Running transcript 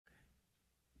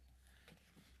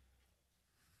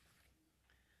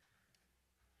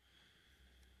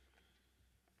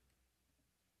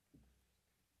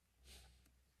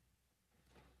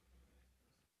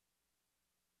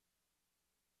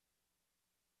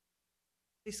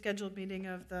The scheduled meeting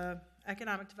of the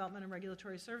Economic Development and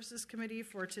Regulatory Services Committee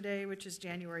for today, which is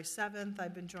January 7th.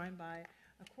 I've been joined by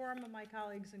a quorum of my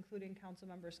colleagues, including council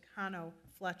members Cano,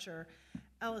 Fletcher,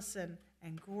 Ellison,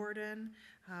 and Gordon.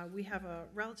 We have a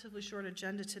relatively short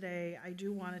agenda today. I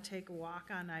do want to take a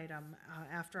walk-on item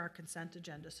after our consent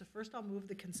agenda. So first I'll move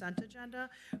the consent agenda,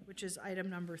 which is item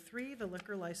number 3, the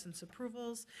liquor license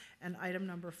approvals, and item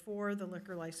number 4, the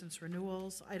liquor license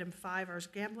renewals. Item 5 are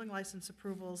gambling license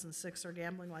approvals, and 6 are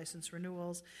gambling license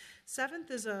renewals.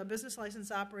 7th is a business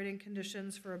license operating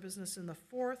conditions for a business in the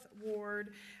 4th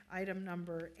Ward. Item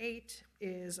number 8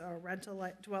 is a rental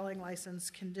dwelling license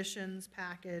conditions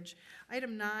package.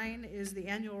 Item 9 is the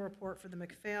annual report for the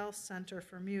McPhail Center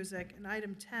for Music. And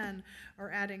item 10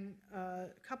 are adding a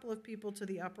couple of people to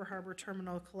the Upper Harbor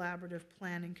Terminal Collaborative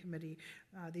Planning Committee.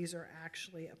 These are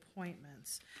actually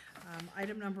appointments.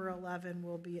 Item number 11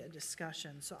 will be a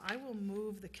discussion. So I will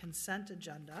move the consent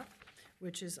agenda,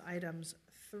 which is items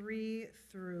 3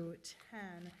 through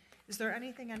 10. Is there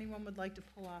anything anyone would like to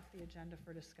pull off the agenda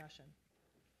for discussion?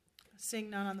 Seeing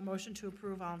none on the motion to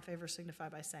approve, all in favor signify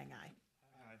by saying aye.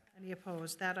 Aye. Any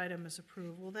opposed? That item is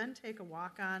approved. We'll then take a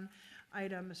walk-on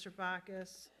item. Mr.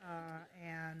 Bacchus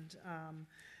and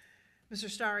Mr.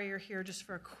 Starry are here just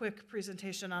for a quick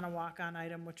presentation on a walk-on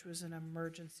item, which was an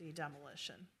emergency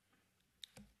demolition.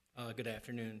 Good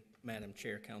afternoon, Madam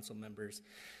Chair, council members.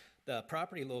 The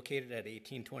property located at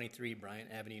 1823 Bryant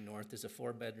Avenue North is a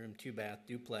 4-bedroom, 2-bath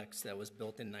duplex that was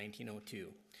built in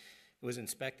 1902. It was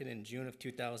inspected in June of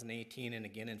 2018 and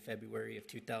again in February of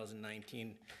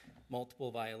 2019. Multiple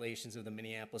violations of the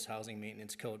Minneapolis Housing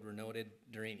Maintenance Code were noted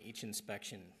during each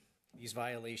inspection. These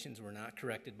violations were not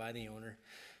corrected by the owner.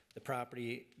 The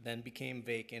property then became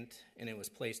vacant, and it was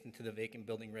placed into the vacant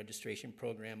building registration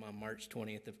program on March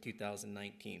 20th of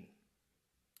 2019.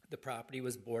 The property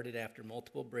was boarded after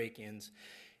multiple break-ins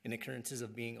and occurrences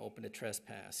of being open to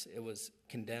trespass. It was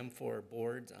condemned for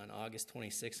boards on August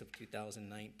 26th of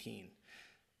 2019.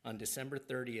 On December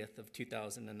 30th of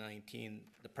 2019,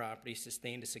 the property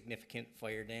sustained a significant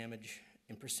fire damage,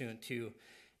 and pursuant to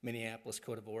Minneapolis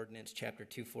Code of Ordinance, Chapter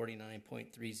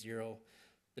 249.30,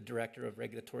 the Director of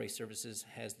Regulatory Services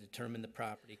has determined the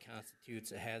property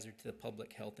constitutes a hazard to the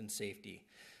public health and safety.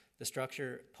 The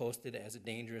structure posted as a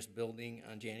dangerous building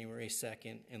on January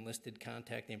 2nd and listed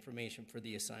contact information for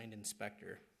the assigned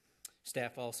inspector.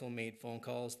 Staff also made phone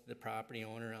calls to the property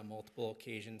owner on multiple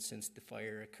occasions since the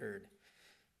fire occurred.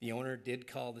 The owner did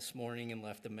call this morning and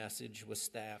left a message with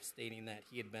staff stating that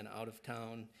he had been out of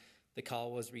town. The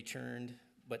call was returned,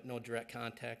 but no direct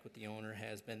contact with the owner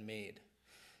has been made.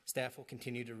 Staff will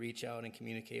continue to reach out and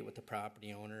communicate with the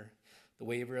property owner. The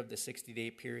waiver of the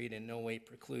 60-day period in no way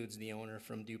precludes the owner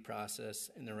from due process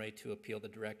and the right to appeal the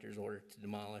director's order to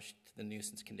demolish to the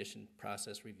nuisance condition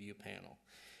process review panel.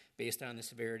 Based on the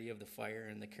severity of the fire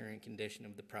and the current condition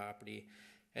of the property,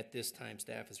 at this time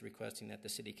staff is requesting that the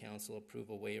City Council approve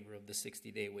a waiver of the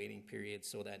 60-day waiting period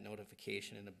so that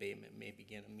notification and abatement may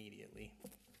begin immediately.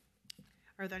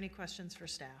 Are there any questions for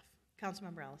staff?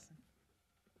 Councilmember Ellison.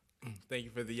 Thank you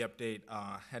for the update.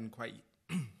 Hadn't quite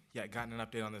yet gotten an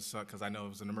update on this because I know it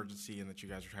was an emergency and that you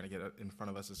guys are trying to get it in front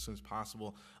of us as soon as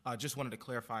possible. Just wanted to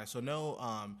clarify. So no,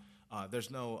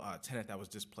 there's no tenant that was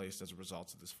displaced as a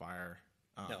result of this fire.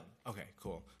 No. Okay,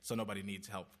 cool. So nobody needs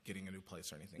help getting a new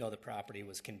place or anything. No, the property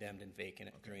was condemned and vacant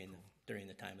during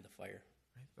the time of the fire.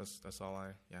 Right. That's all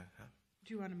I have.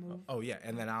 Do you want to move? Oh yeah,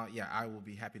 and then I will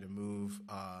be happy to move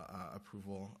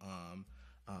approval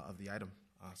of the item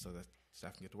so that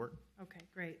staff can get to work. Okay,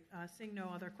 great. Seeing no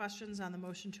other questions on the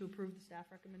motion to approve the staff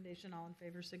recommendation, all in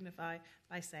favor signify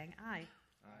by saying aye.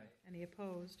 Aye. Any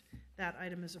opposed? That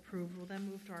item is approved. We'll then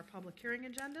move to our public hearing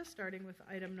agenda, starting with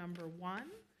item number 1.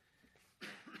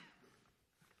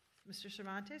 Mr.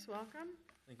 Cervantes, welcome.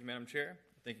 Thank you, Madam Chair.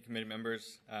 Thank you, committee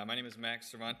members. My name is Max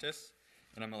Cervantes,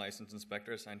 and I'm a licensed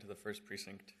inspector assigned to the 1st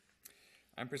Precinct.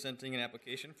 I'm presenting an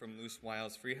application from Loose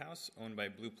Wiles Freehouse, owned by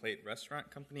Blue Plate Restaurant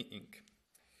Company, Inc.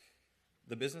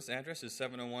 The business address is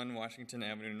 701 Washington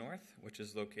Avenue North, which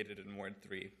is located in Ward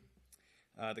 3.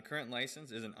 The current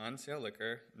license is an on-sale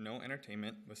liquor, no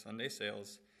entertainment with Sunday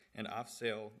sales, and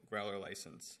off-sale growler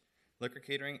license, liquor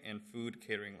catering, and food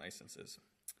catering licenses.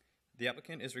 The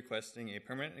applicant is requesting a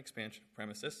permanent expansion of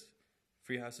premises.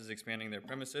 Freehouse is expanding their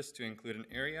premises to include an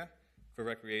area for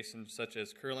recreation such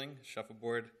as curling,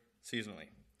 shuffleboard, seasonally.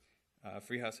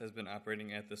 Freehouse has been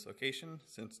operating at this location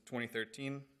since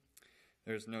 2013.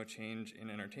 There's no change in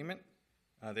entertainment.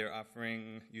 They are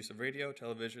offering use of radio,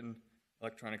 television,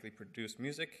 electronically produced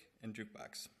music, and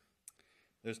jukebox.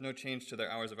 There's no change to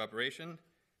their hours of operation.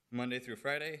 Monday through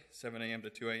Friday, 7 a.m. to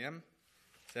 2 a.m.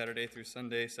 Saturday through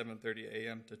Sunday, 7:30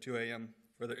 a.m. to 2 a.m.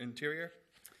 for their interior.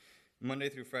 Monday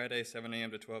through Friday, 7 a.m.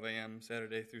 to 12 a.m.,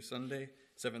 Saturday through Sunday,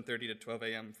 7:30 to 12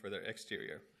 a.m. for their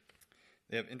exterior.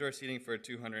 They have indoor seating for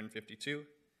 252,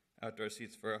 outdoor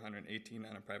seats for 118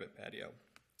 on a private patio.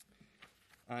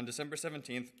 On December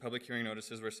 17th, public hearing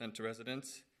notices were sent to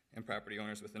residents and property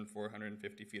owners within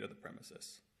 450 feet of the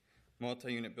premises.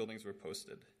 Multi-unit buildings were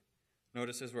posted.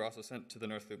 Notices were also sent to the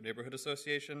North Loop Neighborhood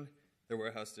Association, the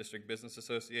Warehouse District Business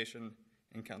Association,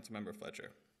 and Councilmember Fletcher.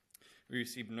 We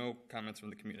received no comments from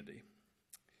the community.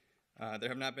 There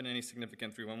have not been any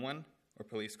significant 311 or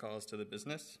police calls to the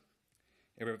business.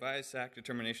 A revised SAC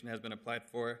determination has been applied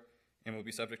for and will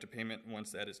be subject to payment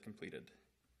once that is completed.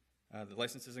 The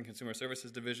Licenses and Consumer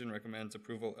Services Division recommends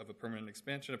approval of a permanent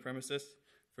expansion of premises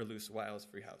for Loose Wiles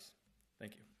Free House.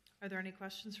 Thank you. Are there any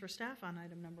questions for staff on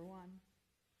item number 1?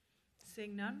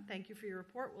 Seeing none, thank you for your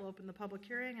report. We'll open the public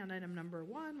hearing on item number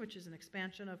 1, which is an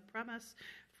expansion of premise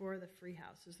for the Free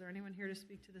House. Is there anyone here to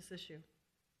speak to this issue?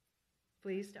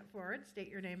 Please step forward, state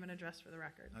your name and address for the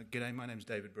record. G'day, my name's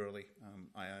David Burley.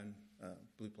 I own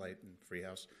Blue Plate and Free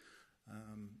House.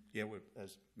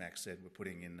 As Max said, we're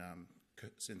putting in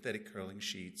synthetic curling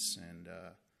sheets and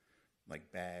like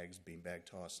bags, beanbag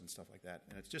toss and stuff like that.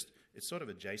 And it's sort of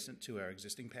adjacent to our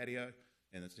existing patio,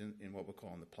 and it's in what we're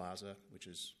calling the plaza, which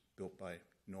is built by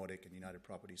Nordic and United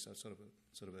Properties. So it's sort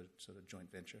of a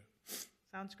joint venture.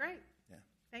 Sounds great. Yeah.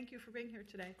 Thank you for being here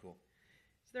today. Cool.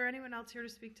 Is there anyone else here to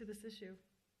speak to this issue?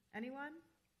 Anyone?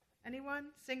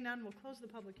 Anyone? Seeing none, we'll close the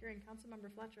public hearing.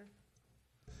 Councilmember Fletcher.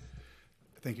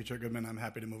 Thank you, Chair Goodman. I'm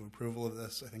happy to move approval of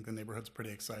this. I think the neighborhood's pretty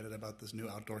excited about this new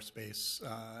outdoor space,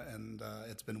 and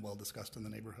it's been well discussed in the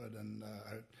neighborhood. And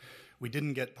we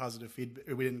didn't get positive feedback.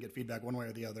 We didn't get feedback one way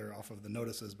or the other off of the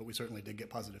notices, but we certainly did get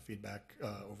positive feedback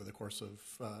over the course of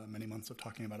many months of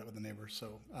talking about it with the neighbors.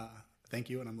 So thank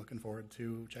you, and I'm looking forward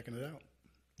to checking it out.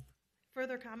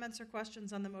 Further comments or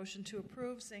questions on the motion to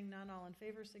approve? Seeing none, all in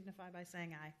favor signify by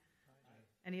saying aye.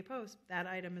 Any opposed? That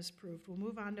item is approved. We'll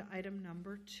move on to item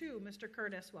number 2. Mr.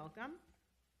 Curtis, welcome.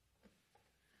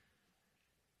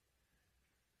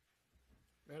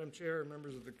 Madam Chair,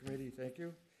 members of the committee, thank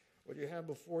you. What you have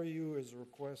before you is a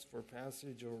request for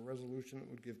passage of a resolution that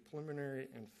would give preliminary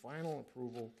and final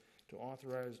approval to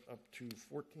authorize up to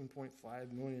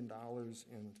 $14.5 million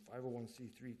in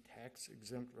 501c3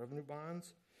 tax-exempt revenue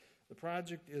bonds. The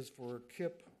project is for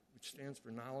KIP, which stands for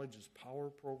Knowledge is Power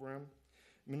Program,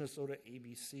 Minnesota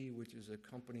ABC, which is a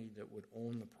company that would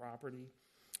own the property.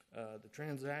 The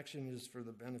transaction is for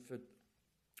the benefit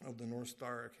of the North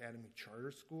Star Academy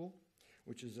Charter School,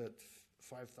 which is at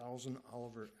 5000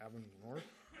 Oliver Avenue North.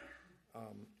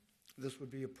 This would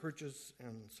be a purchase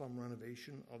and some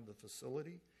renovation of the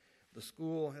facility. The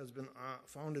school has been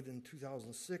founded in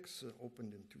 2006,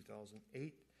 opened in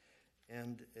 2008,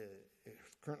 and it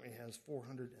currently has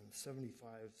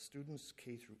 475 students,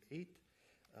 K through 8,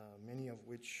 many of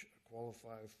which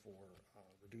qualify for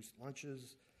reduced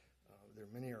lunches.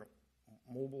 Many are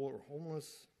mobile or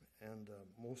homeless, and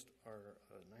most are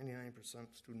 99%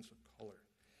 students of color.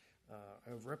 I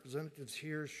have representatives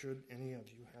here should any of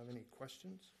you have any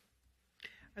questions.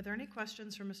 Are there any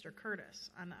questions for Mr.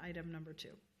 Curtis on item number 2?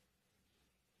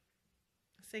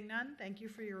 Seeing none, thank you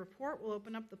for your report. We'll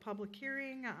open up the public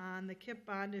hearing on the KIP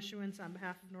bond issuance on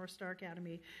behalf of North Star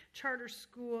Academy Charter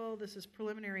School. This is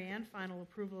preliminary and final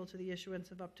approval to the issuance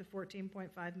of up to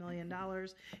 $14.5 million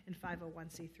in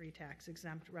 501c3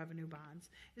 tax-exempt revenue bonds.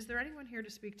 Is there anyone here to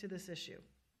speak to this issue?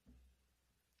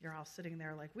 You're all sitting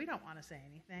there like, we don't want to say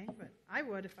anything, but I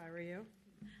would if I were you.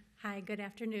 Hi, good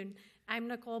afternoon. I'm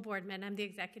Nicole Boardman. I'm the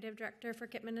Executive Director for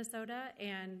KIP Minnesota,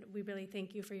 and we really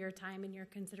thank you for your time and your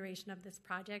consideration of this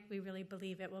project. We really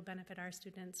believe it will benefit our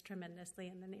students tremendously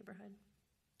in the neighborhood.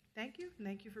 Thank you, and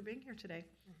thank you for being here today.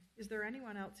 Is there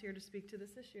anyone else here to speak to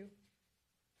this issue?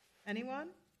 Anyone?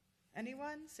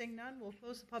 Anyone? Seeing none, we'll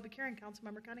close the public hearing.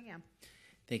 Councilmember Cunningham.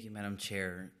 Thank you, Madam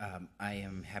Chair. I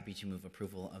am happy to move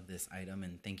approval of this item,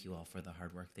 and thank you all for the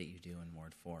hard work that you do in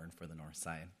Ward 4 and for the North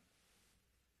Side.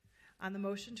 On the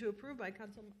motion to approve by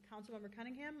Councilmember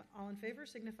Cunningham, all in favor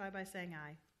signify by saying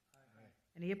aye. Aye.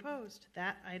 Any opposed?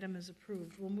 That item is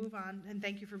approved. We'll move on, and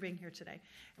thank you for being here today.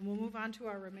 And we'll move on to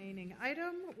our remaining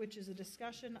item, which is a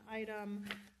discussion item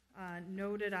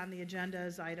noted on the agenda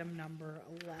as item number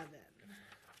 11.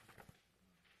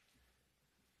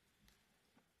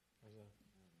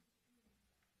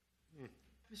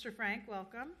 Mr. Frank,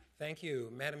 welcome. Thank you.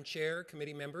 Madam Chair,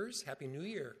 committee members, Happy New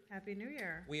Year. Happy New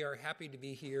Year. We are happy to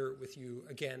be here with you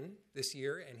again this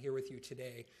year and here with you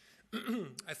today.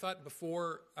 I thought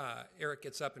before Eric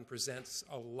gets up and presents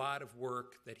a lot of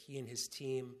work that he and his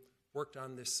team worked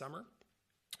on this summer,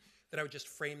 that I would just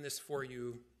frame this for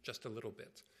you just a little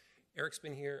bit. Eric's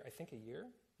been here, I think, a year,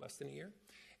 less than a year.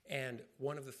 And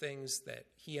one of the things that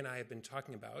he and I have been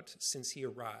talking about since he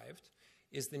arrived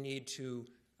is the need to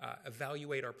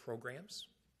evaluate our programs,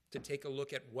 to take a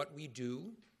look at what we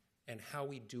do and how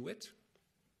we do it,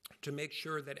 to make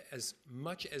sure that as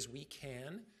much as we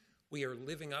can, we are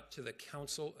living up to the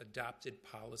council-adopted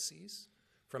policies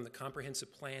from the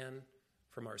comprehensive plan,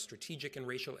 from our strategic and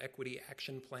racial equity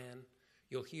action plan.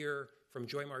 You'll hear from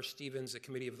Joy Marsh-Stevens, the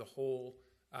Committee of the Whole,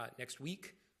 next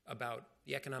week about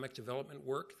the economic development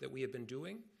work that we have been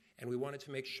doing, and we wanted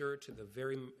to make sure to the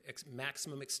very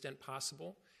maximum extent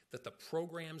possible that the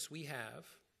programs we have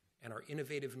and our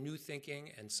innovative new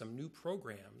thinking and some new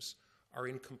programs are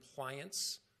in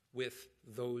compliance with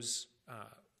those,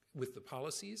 with the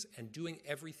policies, and doing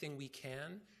everything we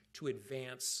can to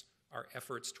advance our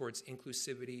efforts towards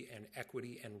inclusivity and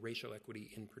equity and racial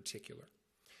equity in particular.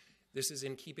 This is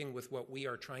in keeping with what we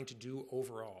are trying to do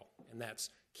overall, and that's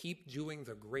keep doing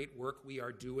the great work we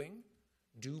are doing,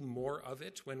 do more of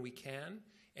it when we can,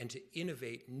 and to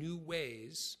innovate new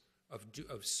ways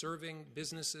of serving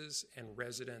businesses and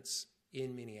residents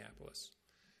in Minneapolis.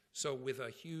 So with a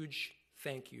huge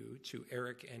thank you to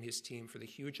Eric and his team for the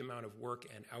huge amount of work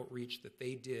and outreach that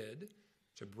they did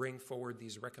to bring forward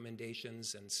these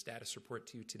recommendations and status report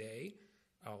to you today,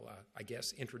 I'll, I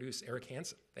guess, introduce Eric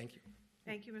Hansen. Thank you.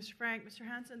 Thank you, Mr. Frank. Mr.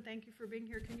 Hansen, thank you for being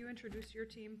here. Can you introduce your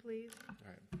team, please? All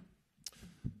right.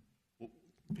 Well,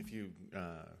 if you,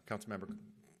 Councilmember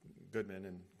Goodman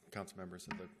and council members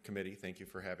of the committee, thank you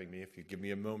for having me. If you give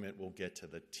me a moment, we'll get to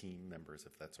the team members,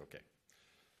 if that's okay.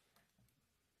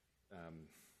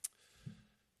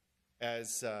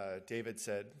 As David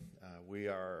said,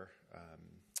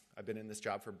 I've been in this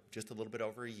job for just a little bit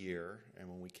over a year, and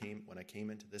when I came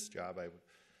into this job, I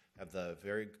have the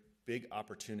very big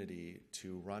opportunity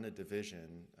to run a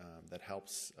division that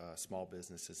helps small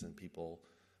businesses and people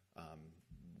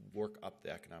work up the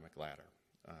economic ladder.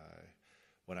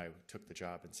 When I took the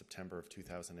job in September of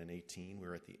 2018, we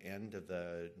were at the end of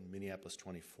the Minneapolis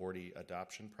 2040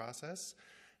 adoption process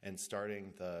and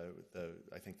starting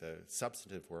I think the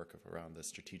substantive work around the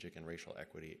strategic and racial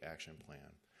equity action plan.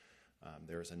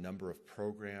 There's a number of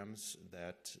programs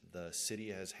that the city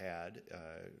has had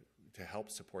to help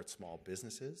support small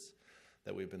businesses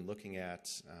that we've been looking at,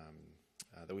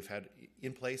 that we've had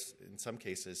in place in some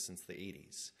cases since the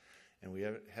 80s. And we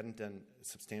hadn't done a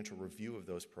substantial review of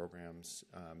those programs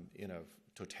in a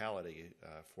totality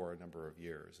for a number of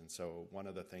years. And so one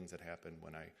of the things that happened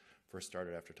when I first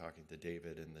started after talking to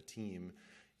David and the team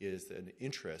is an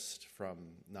interest from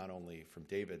not only from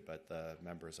David, but the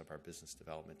members of our business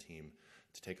development team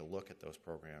to take a look at those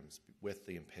programs with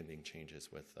the impending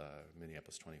changes with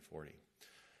Minneapolis 2040.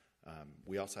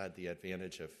 We also had the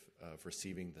advantage of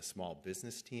receiving the small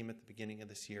business team at the beginning of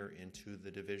this year into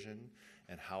the division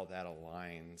and how that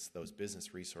aligns those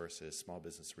business resources, small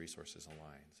business resources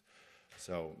aligns.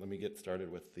 So let me get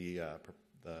started with the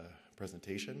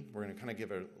presentation. We're going to kind of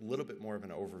give a little bit more of an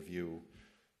overview,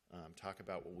 talk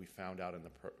about what we found out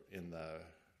in the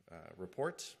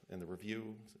report, in the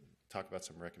review, talk about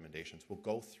some recommendations. We'll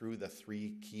go through the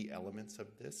three key elements of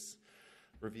this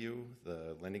review: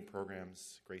 the lending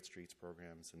programs, Great Streets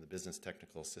programs, and the business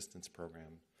technical assistance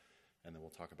program. And then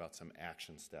we'll talk about some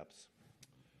action steps.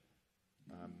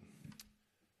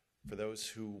 For those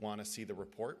who want to see the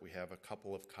report, we have a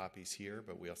couple of copies here,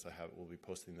 but we'll be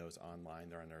posting those online.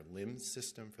 They're on our LIMS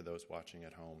system for those watching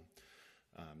at home.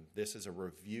 This is a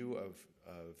review of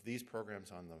these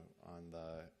programs on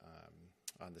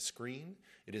the screen.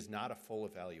 It is not a full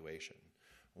evaluation.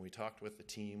 When we talked with the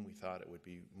team, we thought it would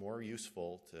be more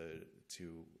useful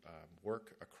to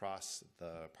work across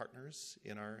the partners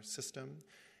in our system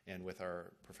and with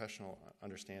our professional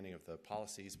understanding of the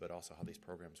policies, but also how these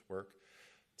programs work,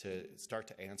 to start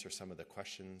to answer some of the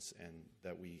questions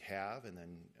that we have, and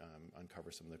then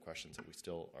uncover some of the questions that we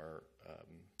still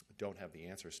don't have the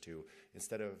answers to,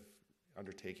 instead of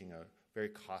undertaking a very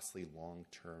costly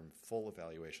long-term full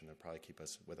evaluation that probably keep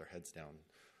us with our heads down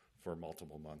for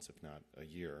multiple months, if not a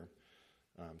year.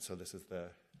 So this is the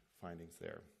findings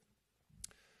there.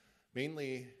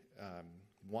 Mainly,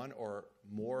 one or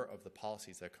more of the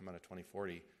policies that come out of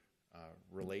 2040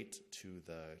 relate to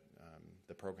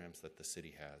the programs that the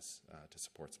city has to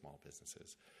support small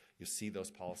businesses. You see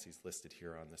those policies listed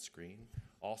here on the screen.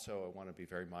 Also, I want to be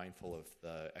very mindful of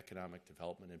the economic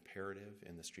development imperative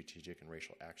in the Strategic and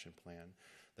Racial Action Plan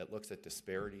that looks at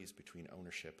disparities between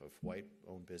ownership of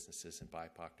white-owned businesses and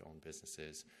BIPOC-owned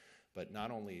businesses, but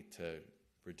not only to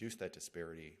reduce that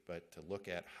disparity, but to look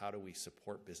at how do we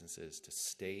support businesses to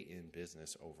stay in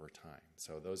business over time.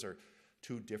 So those are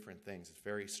two different things. It's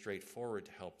very straightforward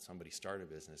to help somebody start a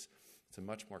business. It's a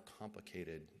much more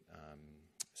complicated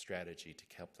strategy to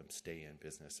help them stay in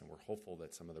business, and we're hopeful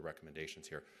that some of the recommendations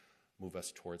here move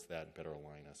us towards that and better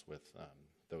align us with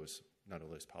those, not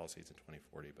only those policies in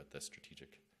 2040, but the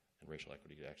strategic and racial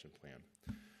equity action plan.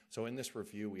 So in this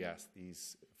review, we asked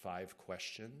these 5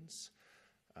 questions.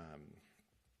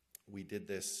 We did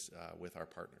this with our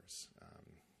partners.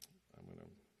 I'm going to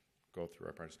go through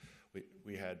our partners.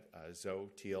 We had Zoe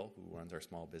Teal, who runs our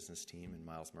small business team, and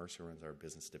Miles Mercer runs our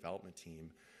business development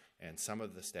team. And some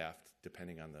of the staff,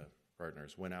 depending on the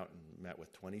partners, went out and met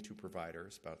with 22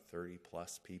 providers, about 30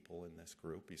 plus people in this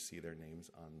group. You see their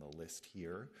names on the list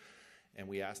here. And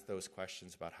we asked those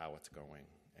questions about how it's going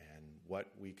and what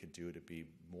we could do to be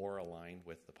more aligned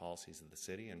with the policies of the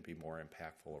city and be more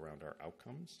impactful around our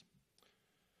outcomes.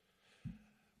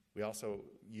 We also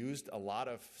used a lot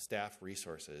of staff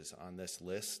resources on this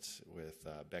list with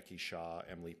Becky Shaw,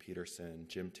 Emily Peterson,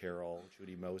 Jim Terrell,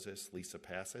 Judy Moses, Lisa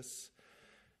Passis,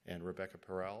 and Rebecca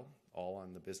Perel, all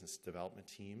on the business development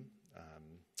team.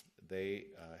 They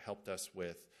helped us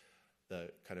with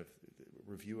the kind of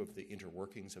review of the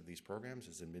interworkings of these programs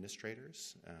as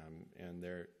administrators, and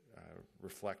they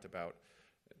reflect about,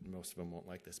 most of them won't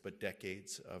like this, but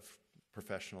decades of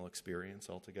professional experience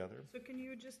altogether. So can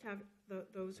you just have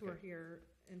those who are here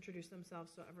introduce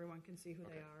themselves so everyone can see who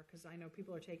they are? Because I know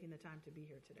people are taking the time to be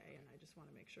here today, and I just want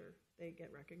to make sure they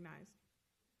get recognized.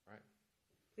 All right.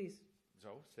 Please.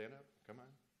 Zoe, stand up. Come on.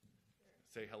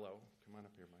 Say hello. Come on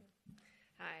up here, Mike.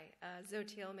 Hi. Zoe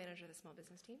Teal, manager of the small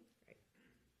business team. Great.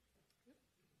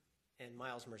 And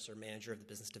Miles Mercer, manager of the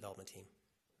business development team.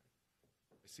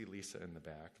 I see Lisa in the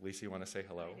back. Lisa, you want to say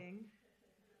hello? Exciting.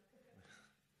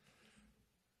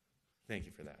 Thank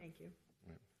you for that. Thank you.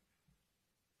 Right.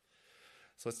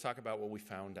 So let's talk about what we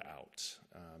found out.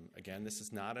 Again, this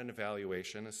is not an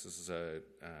evaluation. This is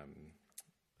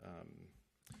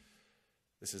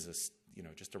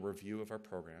just a review of our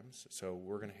programs. So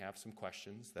we're going to have some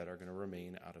questions that are going to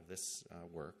remain out of this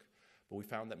work. But we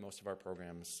found that most of our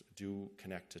programs do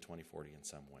connect to 2040 in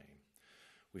some way.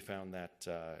 We found that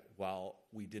while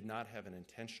we did not have an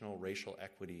intentional racial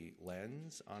equity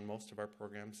lens on most of our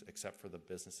programs, except for the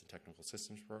business and technical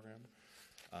systems program,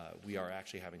 we are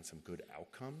actually having some good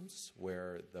outcomes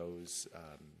where those,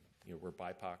 where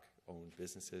BIPOC-owned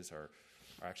businesses are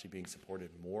actually being supported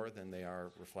more than they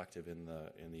are reflective in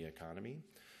the economy.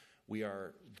 We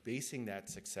are basing that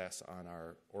success on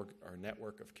our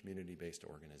network of community-based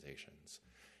organizations.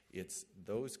 It's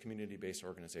those community-based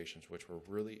organizations which we're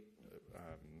really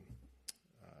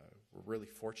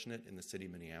fortunate in the city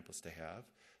of Minneapolis to have,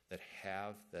 that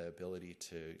have the ability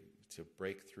to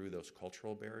break through those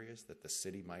cultural barriers that the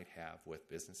city might have with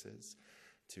businesses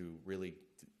to really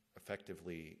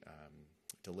effectively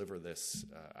deliver this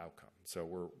outcome. So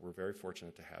we're very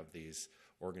fortunate to have these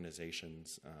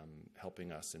organizations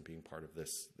helping us and being part of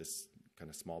this kind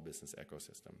of small business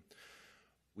ecosystem.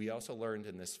 We also learned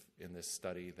in this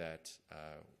study that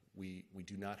we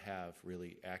do not have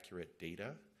really accurate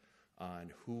data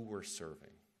on who we're serving.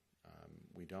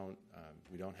 We don't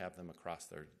have them across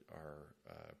our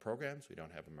programs. We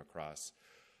don't have them across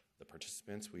the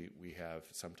participants. We have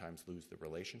sometimes lose the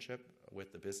relationship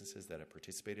with the businesses that have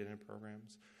participated in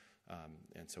programs,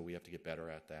 and so we have to get better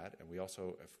at that. And we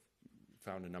also have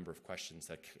found a number of questions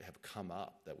that have come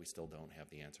up that we still don't have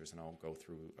the answers, and I'll go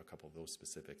through a couple of those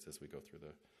specifics as we go through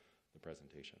the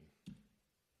presentation.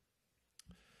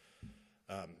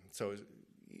 So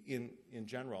in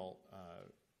general,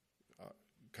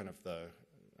 kind of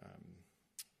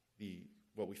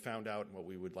what we found out and what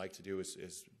we would like to do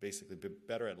is basically be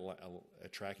better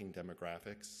at tracking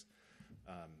demographics,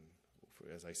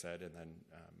 as I said, and then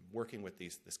working with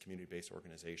this community-based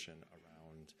organization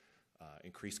around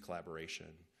increased collaboration,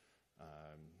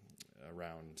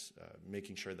 around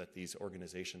making sure that these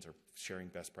organizations are sharing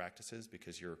best practices,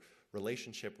 because your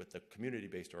relationship with the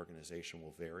community-based organization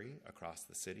will vary across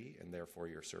the city, and therefore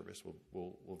your service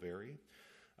will vary.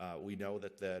 We know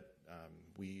that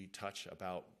we touch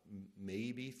about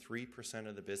maybe 3%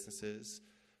 of the businesses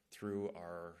through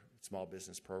our small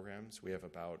business programs. We have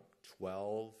about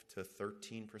 12 to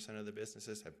 13% of the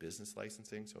businesses have business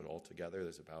licensing, so altogether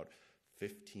there's about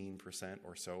 15%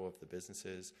 or so of the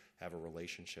businesses have a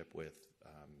relationship with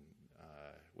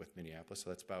Minneapolis. So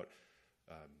that's about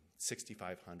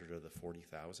 6,500 of the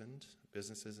 40,000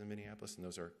 businesses in Minneapolis, and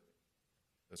those are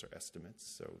estimates.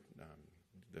 So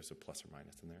there's a plus or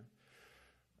minus in there.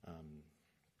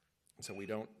 So we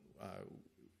don't,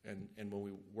 and when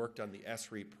we worked on the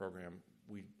SREAP program,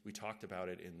 we talked about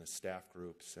it in the staff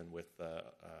groups and with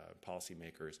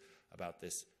policymakers about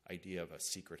this idea of a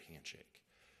secret handshake.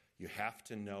 You have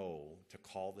to know to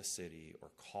call the city or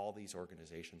call these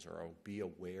organizations or be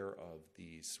aware of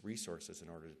these resources in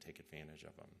order to take advantage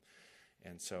of them.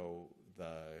 And so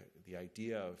the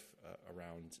idea of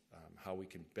around how we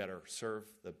can better serve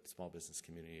the small business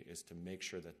community is to make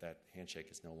sure that that handshake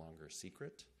is no longer a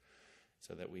secret,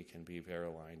 so that we can be very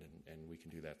aligned, and we can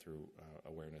do that through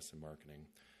awareness and marketing.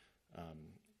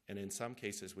 And in some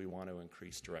cases, we want to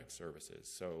increase direct services.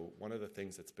 So one of the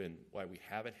things that's been why we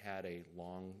haven't had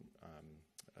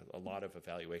a lot of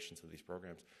evaluations of these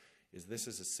programs is this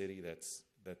is a city that's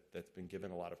been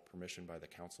given a lot of permission by the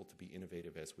council to be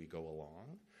innovative as we go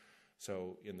along.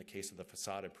 So in the case of the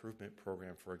facade improvement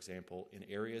program, for example, in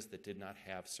areas that did not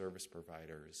have service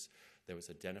providers, there was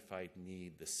identified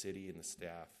need. The city and the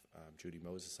staff, Judy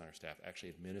Moses on our staff, actually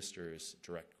administers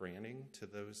direct granting to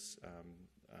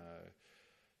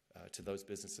those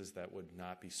businesses that would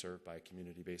not be served by a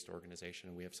community-based organization.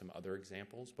 And we have some other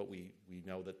examples, but we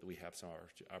know that we have some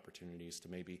opportunities to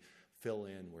maybe fill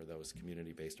in where those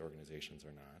community-based organizations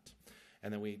are not.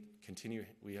 And then we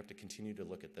have to continue to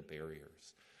look at the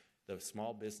barriers. The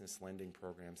small business lending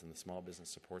programs and the small business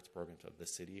supports programs of the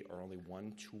city are only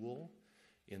one tool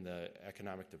in the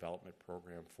economic development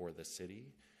program for the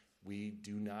city. We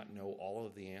do not know all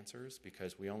of the answers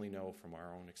because we only know from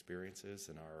our own experiences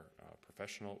in our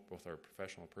both our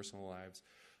professional and personal lives.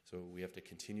 So we have to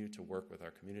continue to work with our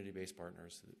community-based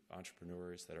partners,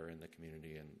 entrepreneurs that are in the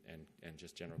community, and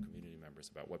just general community members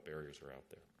about what barriers are out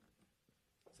there.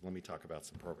 So let me talk about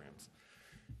some programs.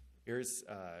 Here's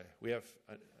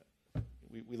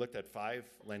we looked at 5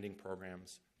 lending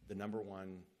programs. The number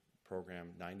one program,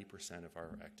 90% of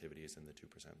our activity is in the 2%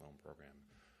 loan program.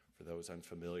 For those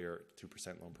unfamiliar,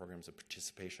 2% loan program is a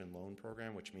participation loan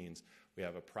program, which means we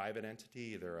have a private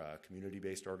entity, either a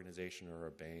community-based organization or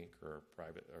a bank or a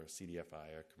private or a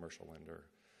CDFI, a commercial lender,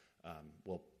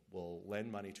 will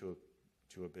lend money to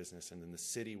a business, and then the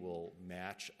city will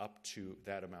match up to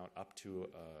that amount up to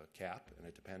a cap, and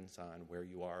it depends on where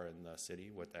you are in the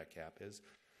city what that cap is.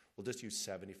 We'll just use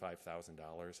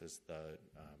 $75,000 as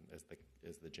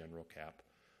the general cap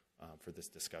for this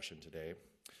discussion today.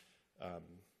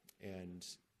 And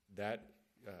that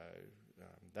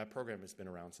program has been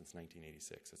around since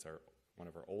 1986. It's one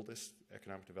of our oldest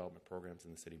economic development programs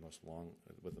in the city,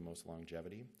 with the most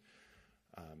longevity.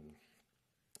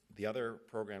 The other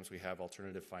programs we have,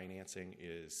 alternative financing,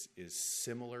 is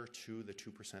similar to the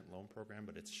 2% loan program,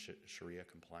 but it's Sharia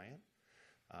compliant.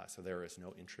 So there is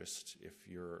no interest if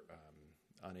you're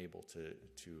unable to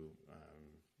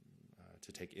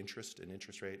take interest in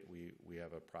interest rate. We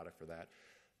have a product for that.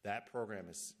 That program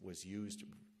was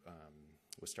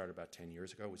started about 10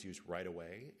 years ago, was used right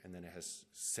away, and then it has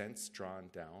since drawn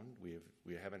down.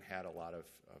 We haven't had a lot of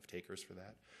takers for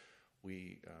that.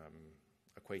 We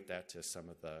equate that to some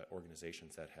of the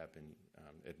organizations that have been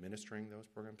administering those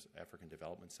programs. African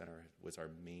Development Center was our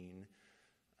main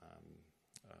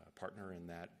partner in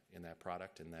that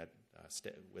product, and that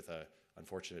with a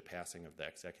unfortunate passing of the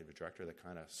executive director, that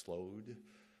kind of slowed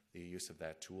the use of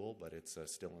that tool, but it's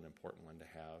still an important one to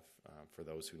have for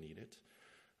those who need it.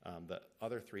 The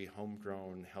other 3,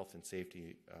 homegrown health and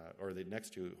safety, or the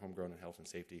next 2, homegrown and health and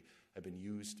safety, have been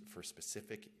used for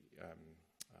specific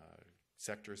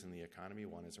sectors in the economy.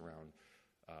 One is around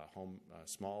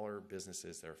smaller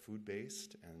businesses that are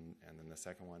food-based, and then the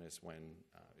second one is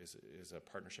is a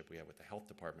partnership we have with the health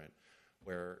department,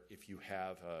 where if you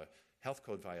have a health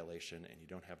code violation and you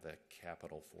don't have the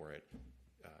capital for it,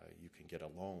 you can get a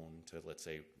loan to, let's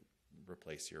say,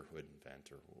 replace your hood and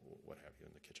vent or what have you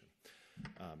in the kitchen.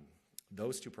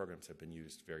 Those 2 programs have been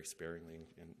used very sparingly.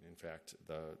 In fact,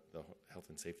 the health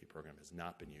and safety program has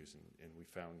not been used, and we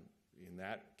found in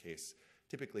that case,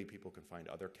 typically people can find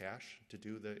other cash to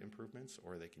do the improvements,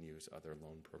 or they can use other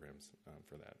loan programs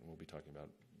for that. And we'll be talking about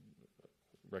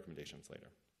recommendations later.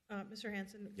 Mr.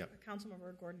 Hanson, Yep.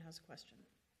 Councilmember Gordon has a question.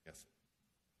 Yes.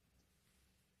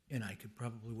 And I could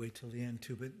probably wait till the end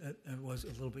too, but I was a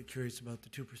little bit curious about the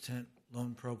 2%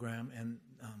 loan program and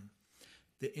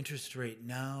the interest rate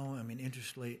now. I mean,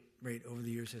 interest rate over the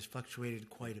years has fluctuated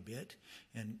quite a bit.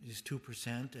 And is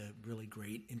 2% a really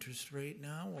great interest rate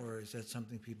now, or is that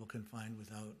something people can find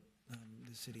without the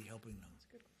city helping them? That's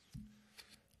a good question.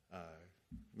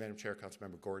 Madam Chair,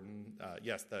 Councilmember Gordon,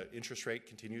 yes, the interest rate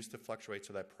continues to fluctuate,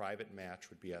 so that private match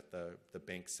would be at the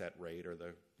bank set rate or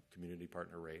the community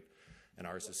partner rate, and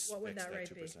ours is What would fixed that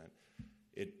at rate 2%.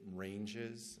 It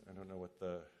ranges, I don't know what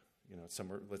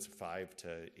somewhere, let's 5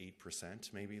 to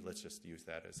 8% maybe. Let's just use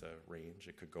that as a range.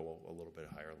 It could go a little bit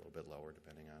higher, a little bit lower,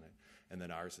 depending on it. And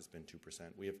then ours has been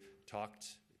 2%. We have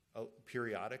talked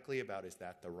periodically about, is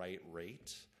that the right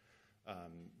rate?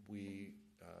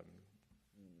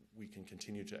 we can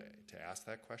continue to ask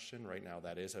that question. Right now,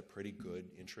 that is a pretty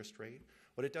good interest rate.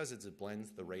 What it does is it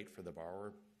blends the rate for the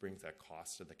borrower, brings that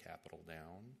cost of the capital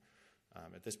down.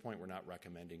 At this point, we're not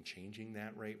recommending changing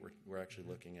that rate. We're actually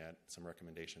looking at some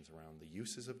recommendations around the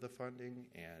uses of the funding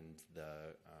and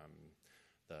the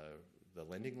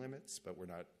lending limits, but we're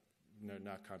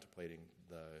not contemplating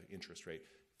the interest rate.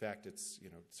 In fact, it's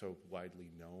so widely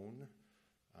known,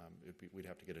 we'd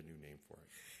have to get a new name for it.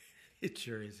 It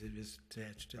sure is. It is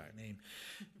attached to Right. the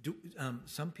name.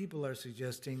 Some people are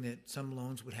suggesting that some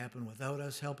loans would happen without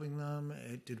us helping them.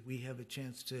 Did we have a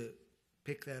chance to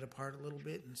pick that apart a little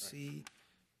bit and see?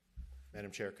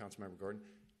 Madam Chair, Councilmember Gordon,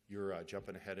 you're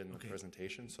jumping ahead in the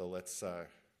presentation, so let's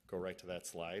go right to that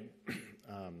slide.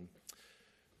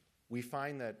 We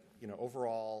find that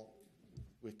overall,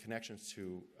 with connections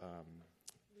to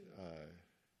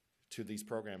these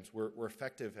programs, we're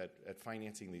effective at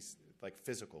financing these like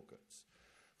physical goods.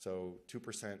 So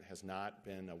 2% has not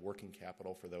been a working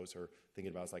capital for those who are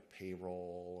thinking about it like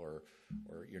payroll or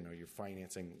you're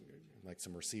financing like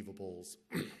some receivables,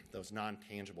 those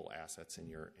non-tangible assets in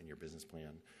your business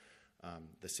plan.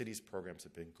 The city's programs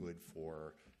have been good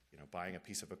for buying a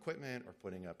piece of equipment or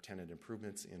putting up tenant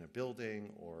improvements in a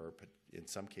building, or in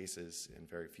some cases, in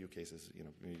very few cases,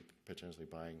 maybe potentially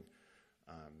buying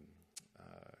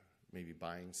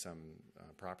some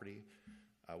property.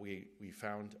 We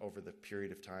found over the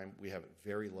period of time we have a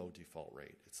very low default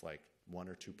rate. It's like 1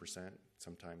 or 2%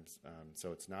 sometimes,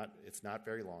 so it's not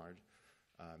very large.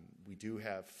 We do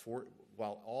have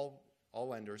while all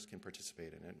lenders can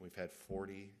participate in it. We've had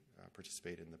 40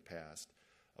 participate in the past.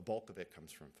 A bulk of it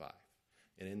comes from 5,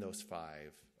 and in those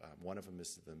 5, one of them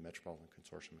is the Metropolitan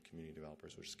Consortium of Community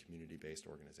Developers, which is a community-based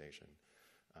organization.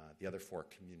 The other 4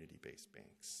 community-based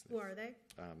banks. Who are they?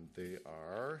 They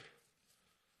are.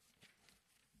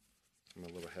 I'm a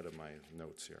little ahead of my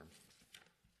notes here.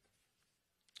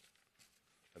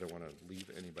 I don't want to leave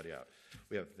anybody out.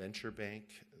 We have Venture Bank,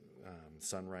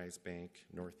 Sunrise Bank,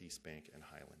 Northeast Bank, and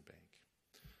Highland Bank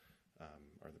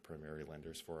are the primary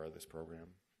lenders for this program.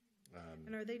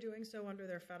 And are they doing so under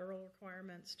their federal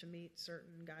requirements to meet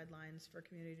certain guidelines for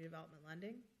community development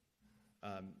lending?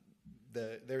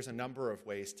 There's a number of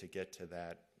ways to get to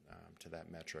that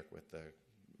metric with the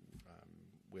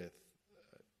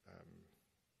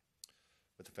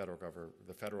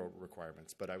federal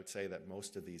requirements, but I would say that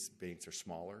most of these banks are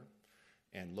smaller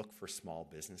and look for small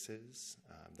businesses.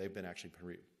 They've been actually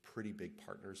pretty big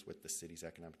partners with the city's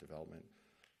economic development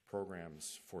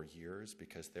programs for years,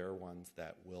 because they're ones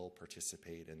that will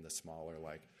participate in the smaller,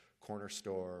 like corner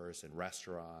stores and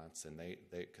restaurants, and they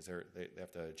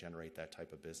have to generate that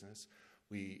type of business.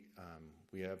 We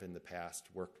have in the past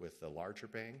worked with the larger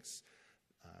banks.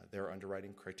 Their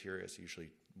underwriting criteria is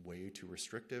usually way too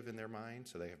restrictive in their mind,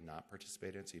 so they have not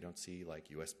participated. So you don't see like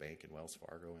U.S. Bank and Wells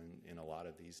Fargo in a lot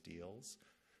of these deals.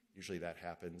 Usually that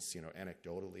happens,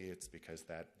 anecdotally. It's because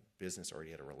that business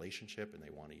already had a relationship and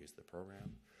they want to use the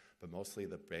program. But mostly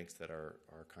the banks that are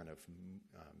kind of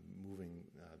moving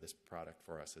this product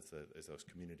for us is those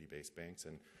community-based banks,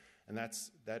 and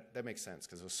that makes sense,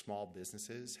 because those small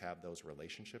businesses have those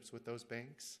relationships with those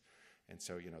banks. And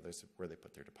so, there's where they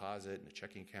put their deposit and a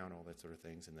checking account, all that sort of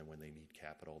things. And then when they need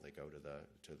capital, they go to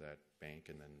that bank,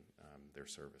 and then they're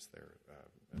serviced there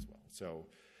as well. So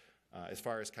as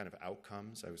far as kind of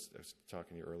outcomes, I was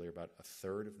talking to you earlier about a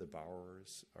third of the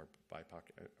borrowers are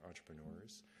BIPOC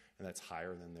entrepreneurs, and that's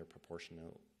higher than their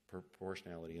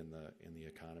proportionality in the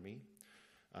economy.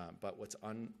 But what's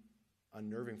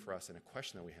unnerving for us, and a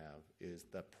question that we have, is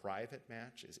the private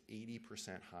match is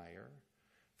 80% higher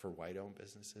for white-owned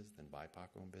businesses than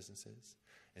BIPOC-owned businesses.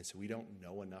 And so we don't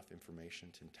know enough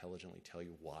information to intelligently tell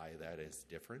you why that is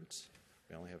different.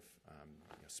 We only have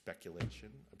speculation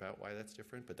about why that's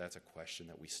different, but that's a question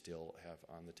that we still have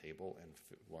on the table and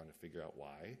want to figure out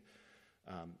why.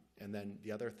 And then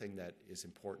the other thing that is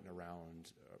important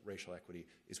around racial equity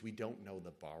is we don't know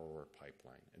the borrower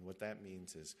pipeline. And what that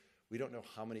means is we don't know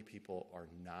how many people are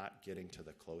not getting to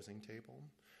the closing table.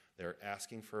 They're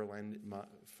asking for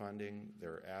funding.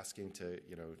 They're asking to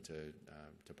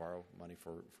borrow money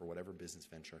for whatever business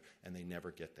venture, and they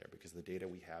never get there because the data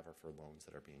we have are for loans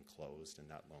that are being closed and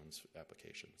not loans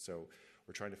applications. So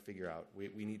we're trying to figure out.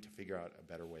 We need to figure out a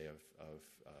better way of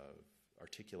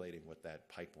articulating what that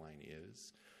pipeline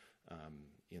is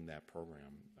in that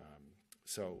program.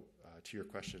 So to your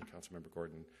question, Councilmember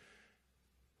Gordon,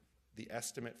 the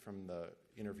estimate from the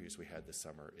interviews we had this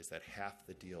summer is that half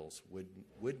the deals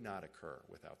would not occur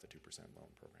without the 2% loan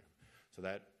program. So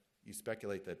that you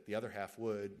speculate that the other half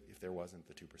would if there wasn't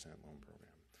the 2% loan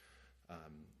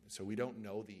program. So we don't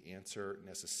know the answer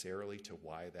necessarily to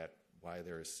why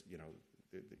there's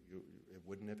it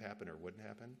wouldn't have happened or wouldn't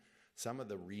happen. Some of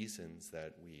the reasons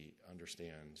that we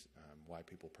understand why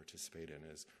people participate in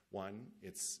is, one,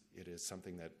 it is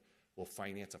something that will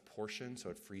finance a portion, so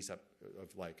it frees up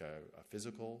of like a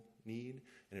physical need,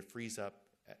 and it frees up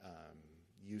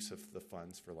use of the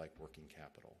funds for like working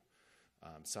capital.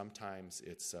 Sometimes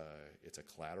it's a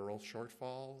collateral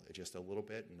shortfall, just a little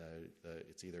bit, and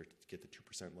it's either to get the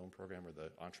 2% loan program, or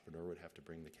the entrepreneur would have to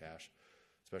bring the cash,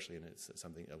 especially in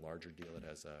a larger deal that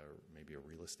has maybe a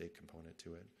real estate component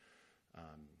to it.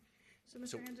 So,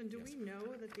 Mr. Hanson, do we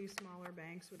know that these smaller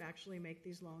banks would actually make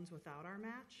these loans without our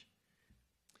match?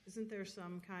 Isn't there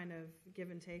some kind of give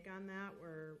and take on that,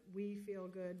 where we feel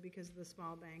good because the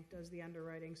small bank does the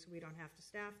underwriting so we don't have to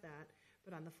staff that,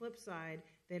 but on the flip side,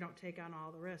 they don't take on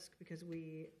all the risk because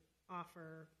we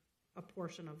offer a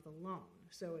portion of the loan?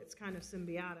 So it's kind of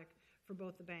symbiotic for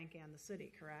both the bank and the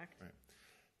city, correct? Right.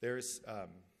 There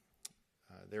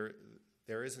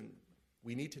isn't.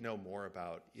 We need to know more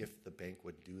about if the bank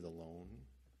would do the loan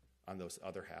on those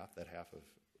other that half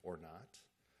or not,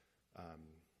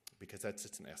 because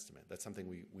it's an estimate. That's something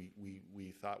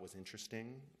we thought was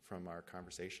interesting from our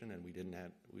conversation, and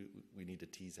we need to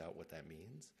tease out what that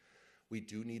means. We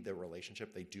do need the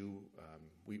relationship. They do.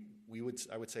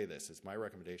 I would say this is my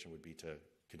recommendation would be to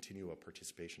continue a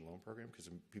participation loan program, because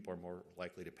people are more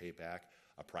likely to pay back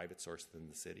a private source than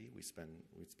the city. We spend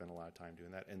a lot of time doing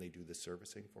that, and they do the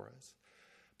servicing for us.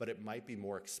 But it might be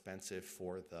more expensive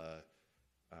for the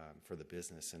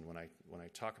business. And when I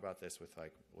talk about this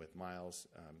with Miles,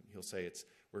 he'll say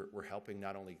we're helping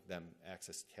not only them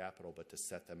access capital, but to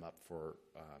set them up for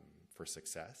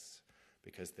success,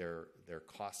 because their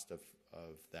cost of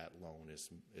that loan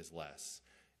is less.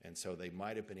 And so they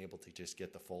might have been able to just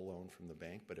get the full loan from the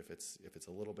bank, but if it's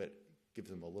a little bit,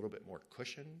 gives them a little bit more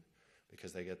cushion,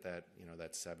 because they get that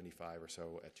 75 or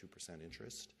so at 2%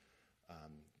 interest,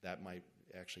 that might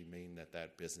actually mean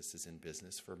that business is in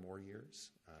business for more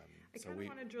years. I kind of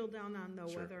want to drill down on, though,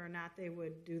 Sure. whether or not they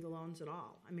would do the loans at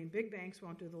all. I mean, big banks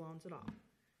won't do the loans at all.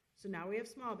 So now we have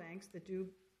small banks that do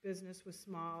business with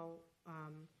small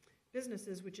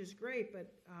businesses, which is great,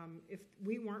 but if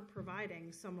we weren't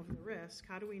providing some of the risk,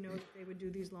 how do we know that they would do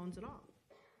these loans at all?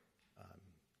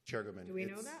 Chair Goodman, do we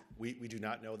know that? We do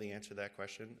not know the answer to that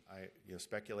question.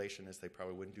 Speculation is they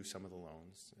probably wouldn't do some of the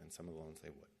loans, and some of the loans they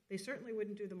would. They certainly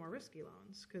wouldn't do the more risky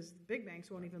loans, because big banks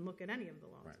won't even look at any of the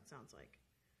loans, Right. it sounds like.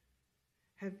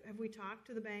 Have we talked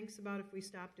to the banks about, if we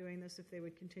stop doing this, if they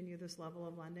would continue this level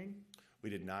of lending? We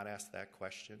did not ask that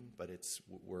question, but it's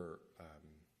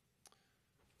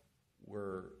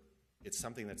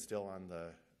something that's still on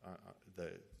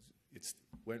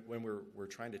when we're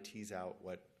trying to tease out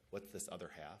what's this other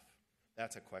half.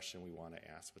 That's a question we want to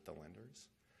ask with the lenders,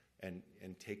 and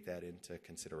take that into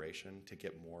consideration to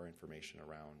get more information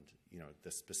around the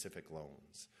specific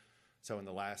loans. So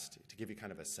to give you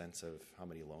kind of a sense of how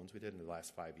many loans we did in the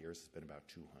last 5 years, it's been about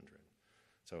 200.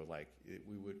 So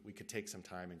we could take some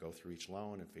time and go through each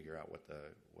loan and figure out what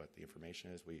the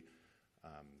information is. We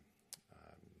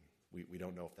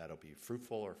don't know if that'll be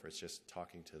fruitful, or if it's just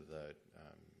talking to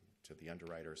the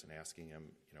underwriters and asking them,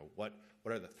 what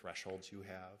are the thresholds you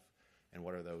have, and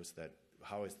what are those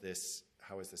how is this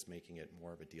making it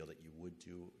more of a deal that you would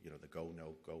do, the go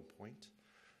no go point.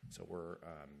 So we're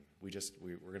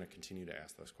going to continue to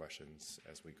ask those questions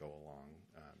as we go along,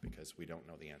 because we don't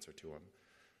know the answer to them.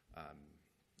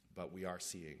 But we are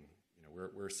seeing,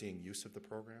 we're seeing use of the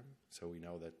program, so we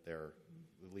know that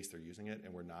at least they're using it,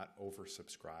 and we're not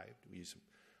oversubscribed. We use,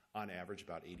 on average,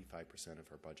 about 85%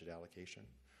 of our budget allocation.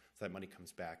 So that money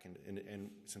comes back, and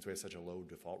since we have such a low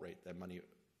default rate, that money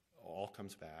all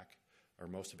comes back, or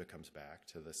most of it comes back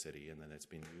to the city, and then it's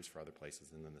being used for other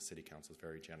places, and then the city council is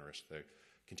very generous to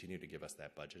continue to give us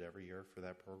that budget every year for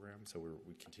that program, so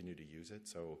we continue to use it.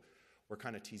 So we're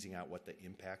kind of teasing out what the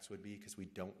impacts would be, because we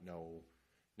don't know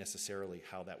necessarily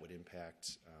how that would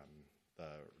impact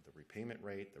the repayment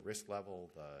rate, the risk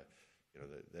level,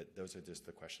 those are just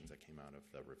the questions that came out of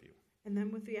the review. And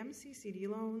then with the MCCD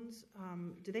loans,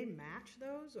 do they match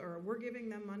those, or we're giving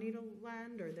them money to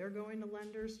lend, or they're going to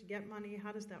lenders to get money?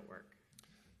 How does that work?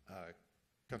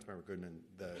 Councilmember Goodman,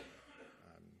 the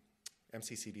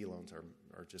MCCD loans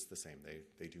are just the same.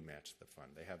 They do match the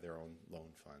fund. They have their own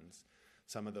loan funds.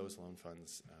 Some of those loan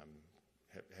funds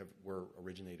were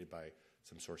originated by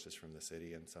some sources from the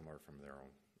city, and some are from their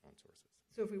own sources.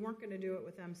 So if we weren't going to do it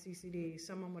with MCCD,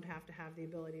 someone would have to have the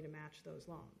ability to match those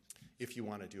loans? If you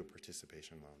want to do a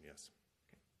participation loan, yes.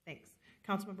 Okay, thanks.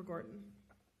 Councilmember Gordon.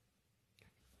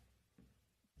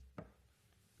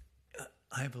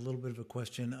 I have a little bit of a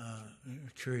question.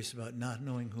 Curious about not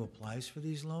knowing who applies for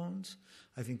these loans.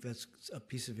 I think that's a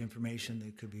piece of information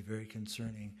that could be very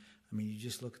concerning. I mean, you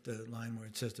just look at the line where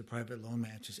it says the private loan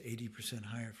match is 80%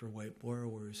 higher for white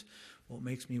borrowers. Well, it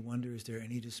makes me wonder, is there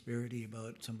any disparity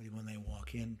about somebody when they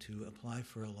walk in to apply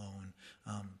for a loan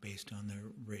based on their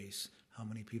race? How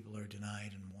many people are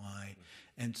denied and why?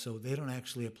 And so they don't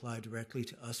actually apply directly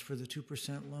to us for the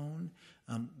 2% loan.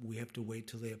 We have to wait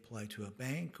till they apply to a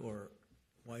bank, or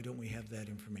why don't we have that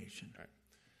information? All right.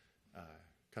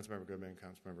 Councilmember Goodman,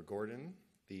 Councilmember Gordon,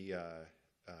 the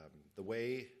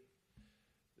way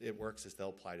it works is they'll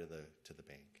apply to the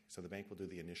bank. So the bank will do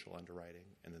the initial underwriting,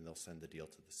 and then they'll send the deal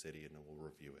to the city, and then we'll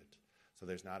review it. So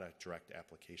there's not a direct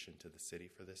application to the city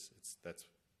for this. That's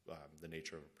the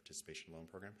nature of a participation loan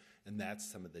program, and that's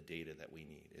some of the data that we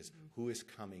need is who is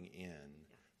coming in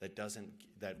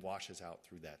that washes out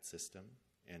through that system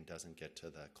and doesn't get to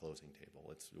the closing table.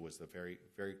 It was a very,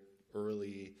 very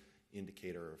early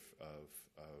indicator of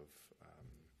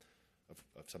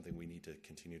something we need to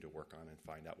continue to work on and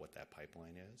find out what that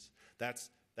pipeline is.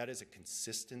 That is a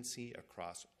consistency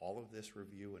across all of this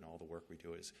review and all the work we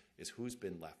do is who's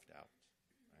been left out,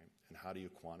 right? And how do you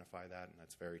quantify that? And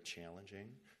that's very challenging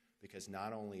because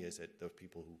not only is it the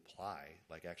people who apply,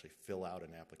 like actually fill out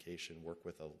an application, work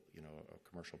with a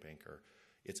commercial banker,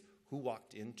 it's who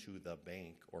walked into the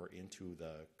bank or into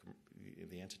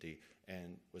the entity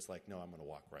and was like, no, I'm going to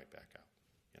walk right back out.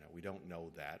 We don't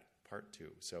know that part too.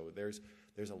 So there's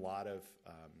a lot.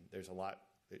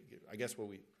 I guess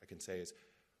I can say is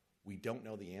we don't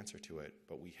know the answer to it,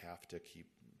 but we have to keep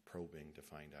probing to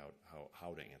find out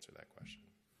how to answer that question.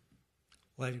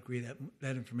 Well, I'd agree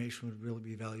that information would really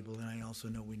be valuable, and I also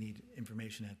know we need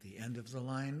information at the end of the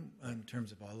line in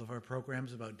terms of all of our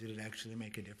programs about did it actually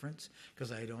make a difference,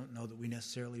 because I don't know that we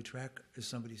necessarily track is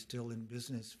somebody still in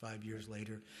business 5 years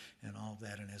later and all of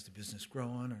that, and has the business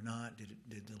grown or not,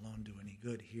 did the loan do any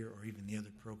good here or even the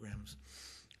other programs.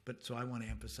 But so I want to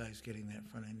emphasize getting that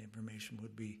front-end information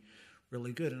would be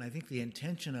really good, and I think the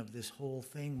intention of this whole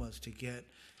thing was to get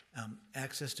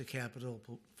access to capital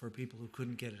for people who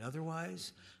couldn't get it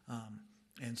otherwise.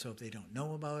 And so if they don't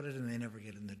know about it and they never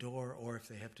get in the door, or if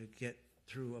they have to get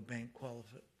through a bank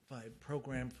qualified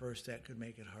program first, that could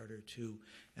make it harder too.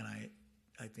 And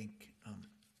I think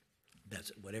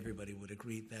that's what everybody would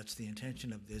agree. That's the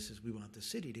intention of this, is we want the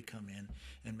city to come in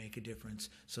and make a difference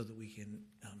so that we can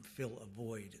fill a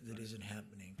void that isn't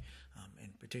happening.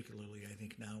 And particularly, I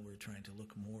think now we're trying to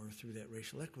look more through that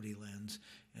racial equity lens,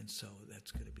 and so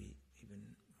that's going to be even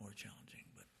more challenging.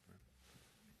 But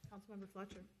Councilmember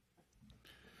Fletcher.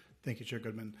 Thank you, Chair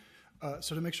Goodman.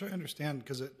 So to make sure I understand,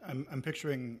 because I'm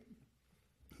picturing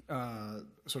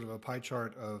sort of a pie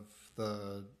chart of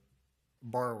the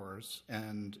borrowers,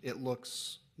 and it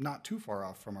looks not too far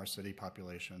off from our city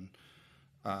population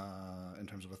in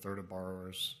terms of a third of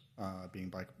borrowers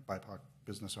being BIPOC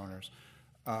business owners.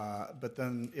 But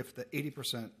then if the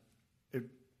 80%,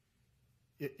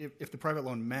 if the private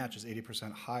loan match is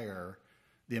 80% higher,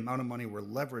 the amount of money we're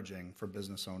leveraging for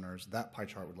business owners, that pie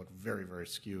chart would look very, very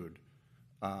skewed.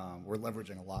 We're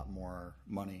leveraging a lot more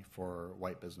money for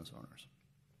white business owners.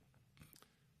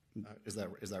 Is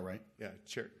that right? Yeah,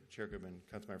 Chair Goodman,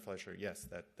 Councilmember Fletcher, yes,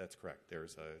 that's correct.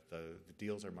 There's the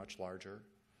deals are much larger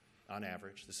on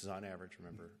average. This is on average,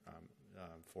 remember,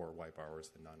 for white borrowers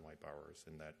than non-white borrowers,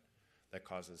 and that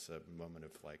causes a moment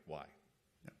of like, why?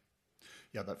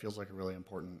 Yeah, that feels like a really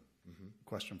important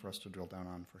question for us to drill down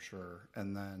on for sure.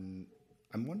 And then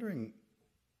I'm wondering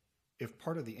if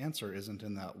part of the answer isn't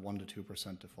in that 1% to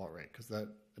 2% default rate, because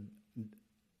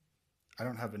I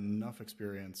don't have enough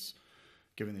experience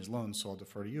giving these loans, so I'll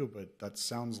defer to you, but that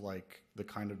sounds like the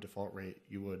kind of default rate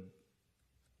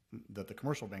that the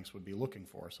commercial banks would be looking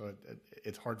for. So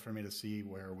it's hard for me to see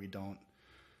where we don't,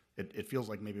 it feels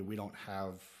like maybe we don't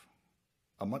have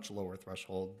a much lower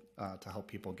threshold to help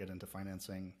people get into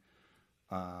financing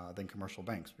than commercial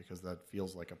banks, because that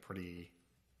feels like a pretty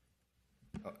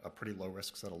low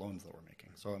risk set of loans that we're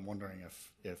making. So I'm wondering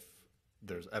if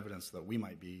there's evidence that we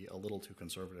might be a little too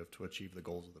conservative to achieve the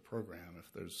goals of the program,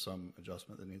 if there's some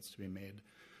adjustment that needs to be made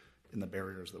in the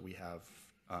barriers that we have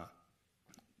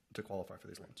to qualify for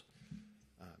these loans.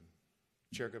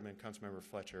 Chair Goodman, Councilmember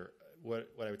Fletcher, what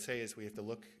I would say is we have to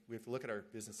look at our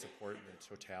business support in its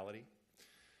totality.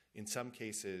 In some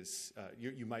cases,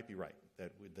 you might be right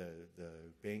that with the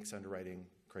bank's underwriting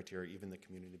criteria, even the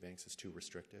community banks, is too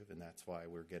restrictive, and that's why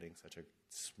we're getting such a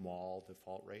small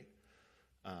default rate.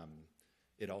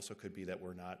 It also could be that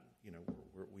we're not,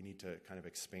 we need to kind of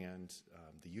expand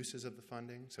the uses of the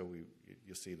funding. So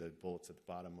you'll see the bullets at the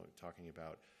bottom talking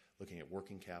about looking at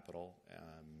working capital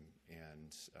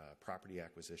and property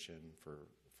acquisition for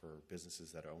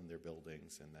businesses that own their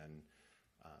buildings, and then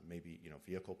maybe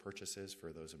vehicle purchases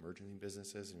for those emerging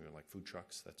businesses, like food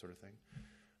trucks, that sort of thing.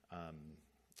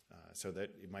 So that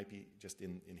it might be just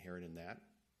inherent in that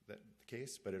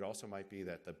case, but it also might be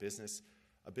that a business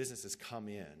has come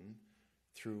in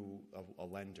through a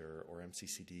lender or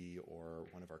MCCD or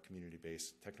one of our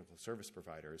community-based technical service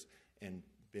providers and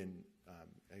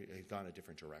gone a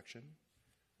different direction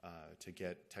to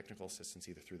get technical assistance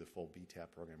either through the full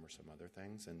BTAP program or some other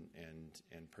things,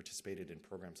 and participated in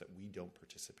programs that we don't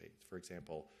participate. For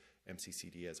example,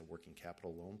 MCCD has a working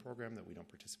capital loan program that we don't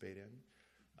participate in,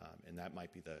 and that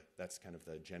might be that's kind of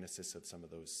the genesis of some of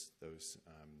those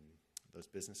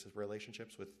business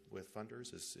relationships with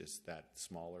funders is that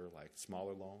smaller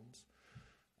loans.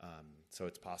 So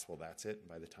it's possible that's it. And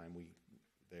by the time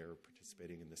they're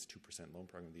participating in this 2% loan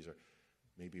program, these are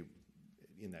maybe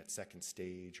in that second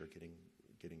stage or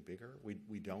getting bigger.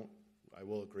 We don't. I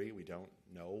will agree. We don't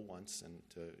know once. And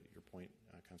to your point,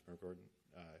 Councilmember Gordon,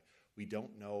 we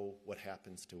don't know what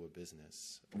happens to a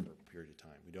business over a period of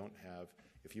time. We don't have.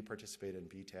 If you participate in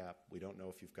BTAP, we don't know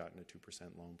if you've gotten a 2%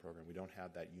 loan program. We don't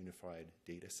have that unified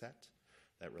data set,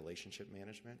 that relationship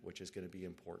management, which is going to be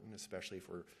important, especially if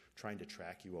we're trying to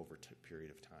track you over a period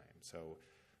of time. So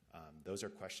those are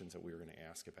questions that we were going to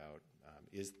ask about.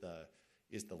 Is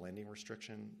the lending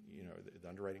restriction, the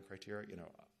underwriting criteria?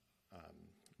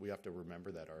 We have to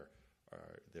remember that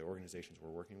the organizations we're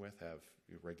working with have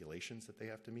regulations that they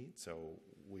have to meet. So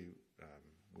we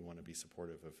want to be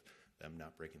supportive of them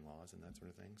not breaking laws and that sort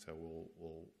of thing. So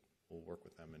we'll work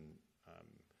with them and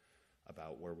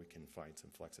about where we can find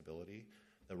some flexibility.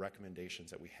 The recommendations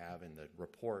that we have in the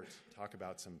report talk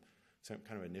about some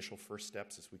kind of initial first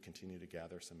steps as we continue to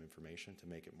gather some information to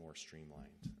make it more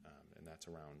streamlined. And that's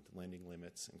around lending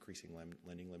limits, increasing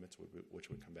lending limits, which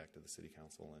would come back to the City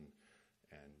Council, and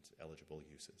eligible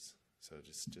uses. So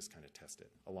just kind of test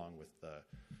it, along with the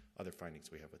other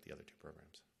findings we have with the other two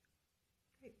programs.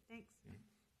 Great, thanks. Mm-hmm.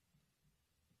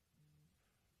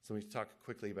 So we talk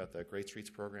quickly about the Great Streets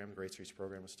program. The Great Streets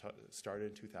program was started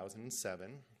in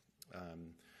 2007.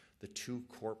 The two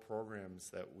core programs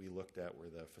that we looked at were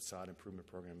the Facade Improvement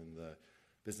Program and the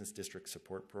Business District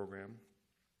Support Program.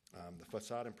 The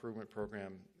Facade Improvement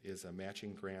Program is a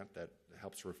matching grant that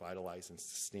helps revitalize and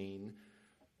sustain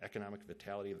economic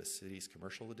vitality of the city's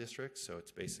commercial districts. So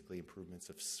it's basically improvements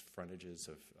of frontages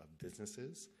of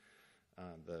businesses.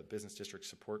 The Business District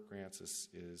Support Grants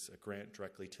is a grant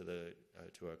directly to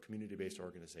a community-based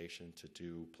organization to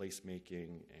do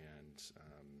placemaking and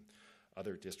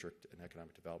other district and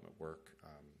economic development work.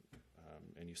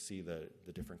 And you see the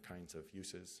different kinds of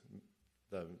uses.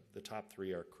 The top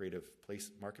three are creative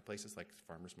marketplaces like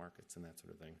farmers markets and that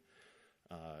sort of thing,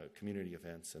 community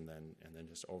events, and then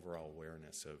just overall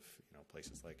awareness of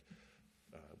places like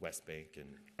West Bank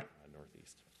and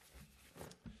Northeast.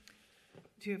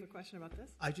 Do you have a question about this?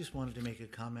 I just wanted to make a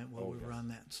comment while we were on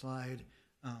that slide,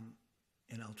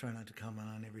 and I'll try not to comment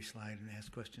on every slide and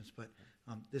ask questions, but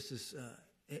this is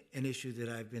an issue that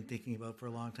I've been thinking about for a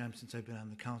long time since I've been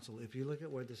on the council. If you look at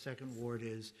where the second ward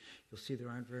is, you'll see there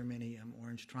aren't very many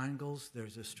orange triangles.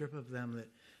 There's a strip of them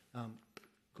that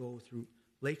go through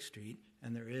Lake Street,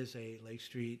 and there is a Lake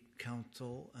Street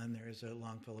Council, and there is a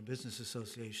Longfellow Business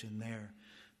Association there.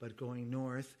 But going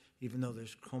north, even though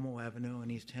there's Como Avenue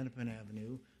and East Hennepin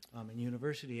Avenue and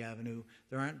University Avenue,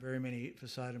 there aren't very many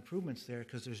facade improvements there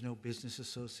because there's no business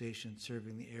association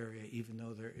serving the area, even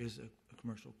though there is a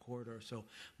commercial corridor. So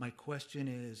my question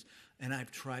is, and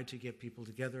I've tried to get people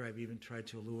together, I've even tried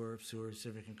to allure Sewer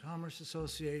Civic and Commerce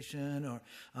Association or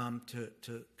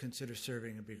to consider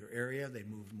serving a bigger area. They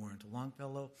moved more into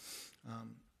Longfellow.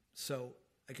 So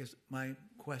I guess my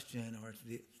question, or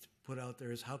to put out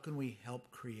there, is how can we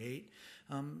help create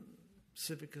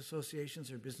civic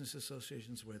associations or business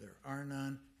associations where there are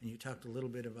none? And you talked a little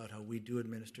bit about how we do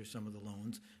administer some of the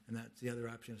loans, and that's the other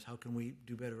option is how can we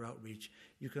do better outreach.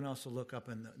 You can also look up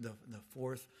in the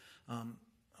fourth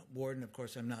ward, and of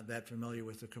course I'm not that familiar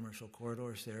with the commercial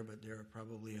corridors there, but there are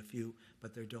probably a few,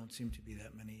 but there don't seem to be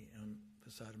that many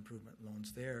facade improvement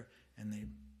loans there, and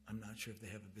I'm not sure if they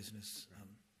have a business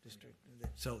district.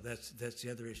 So that's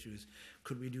the other issue is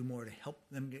could we do more to help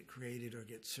them get created or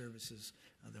get services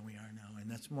than we are now? And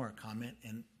that's more a comment,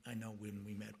 and I know when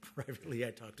we met privately I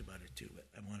talked about it too, but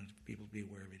I wanted people to be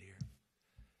aware of it here.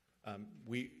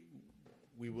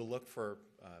 We will look for,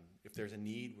 if there's a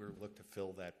need, we'll look to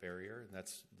fill that barrier, and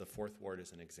that's the fourth ward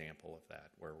is an example of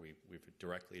that, where we've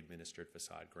directly administered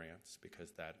facade grants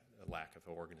because that lack of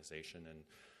organization,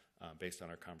 and based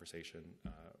on our conversation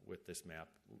with this map,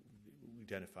 we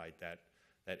identified that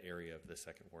that area of the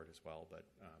second ward as well. But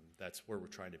that's where we're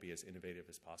trying to be as innovative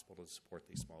as possible to support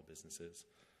these small businesses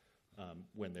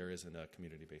when there isn't a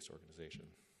community-based organization.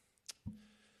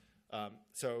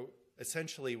 So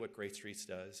essentially what Great Streets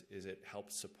does is it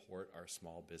helps support our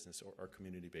small business or our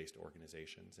community-based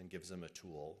organizations and gives them a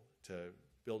tool to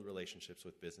build relationships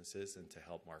with businesses and to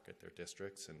help market their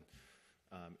districts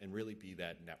and really be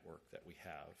that network that we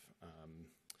have.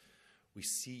 We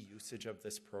see usage of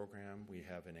this program. We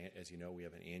have, as you know, we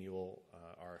have an annual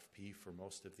RFP for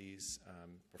most of these,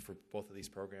 for both of these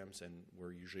programs, and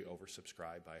we're usually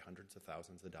oversubscribed by hundreds of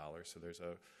thousands of dollars. So there's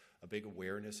a big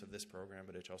awareness of this program,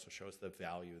 but it also shows the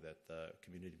value that the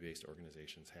community-based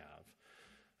organizations have.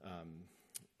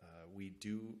 We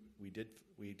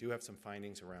do have some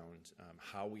findings around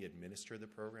how we administer the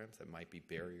programs that might be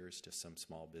barriers to some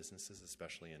small businesses,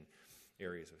 especially in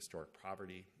areas of historic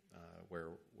poverty,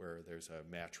 where there's a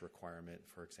match requirement,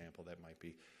 for example, that might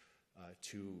be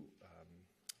too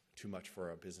much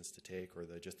for a business to take, or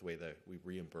just the way that we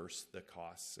reimburse the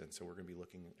costs. And so we're going to be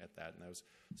looking at that. And that was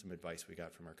some advice we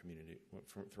got from our community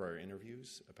through our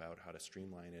interviews about how to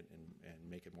streamline it and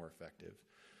make it more effective.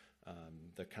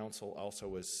 The council also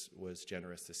was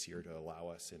generous this year to allow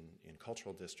us in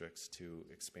cultural districts to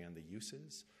expand the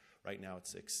uses. Right now,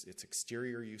 it's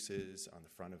exterior uses on the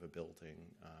front of a building.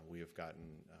 We have gotten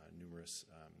numerous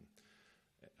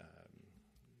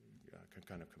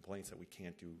kind of complaints that we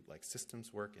can't do like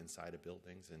systems work inside of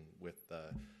buildings, and with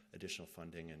additional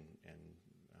funding and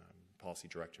policy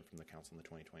direction from the council in the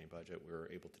 2020 budget, we were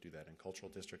able to do that in cultural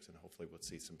districts, and hopefully we'll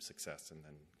see some success and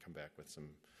then come back with some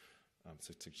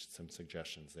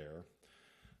suggestions there.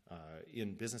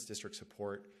 In business district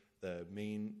support, the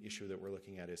main issue that we're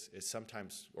looking at is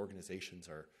sometimes organizations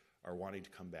are wanting to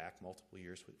come back multiple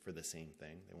years for the same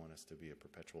thing. They want us to be a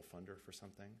perpetual funder for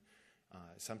something.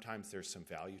 Sometimes there's some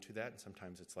value to that, and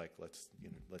sometimes it's like let's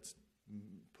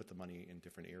put the money in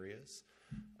different areas.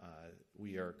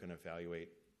 We are going to evaluate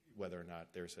whether or not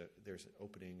there's an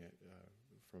opening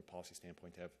from a policy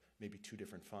standpoint to have maybe two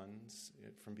different funds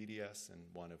from BDS, and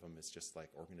one of them is just like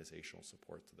organizational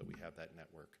support so that we have that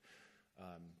network.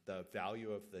 The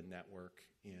value of the network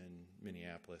in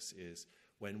Minneapolis is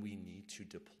when we need to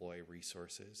deploy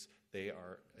resources, they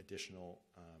are additional.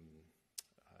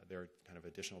 They're kind of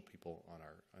additional people on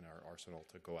our arsenal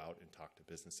to go out and talk to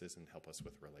businesses and help us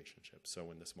with relationships. So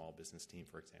when the small business team,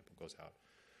 for example, goes out,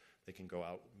 they can go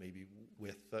out maybe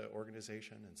with the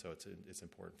organization, and so it's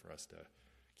important for us to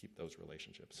keep those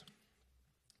relationships.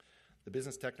 The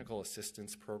Business Technical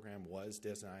Assistance Program was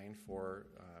designed for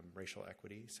racial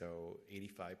equity, so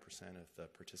 85% of the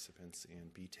participants in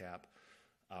BTAP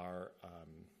are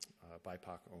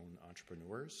BIPOC-owned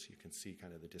entrepreneurs. You can see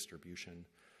kind of the distribution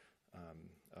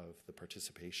of the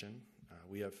participation.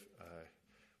 We have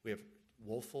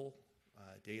woeful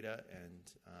data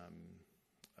and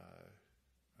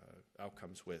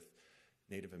outcomes with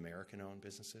Native American-owned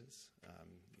busines's.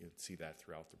 You see that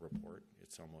throughout the report.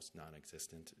 It's almost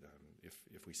non-existent.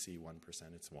 If we see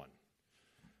 1%, it's 1.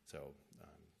 So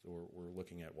we're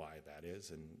looking at why that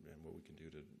is and what we can do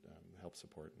to help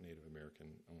support Native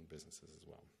American-owned businesses as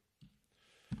well.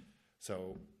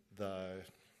 So the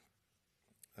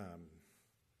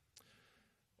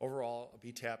overall,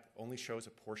 BTAP only shows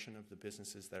a portion of the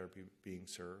businesses that are being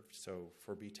served. So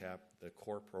for BTAP, the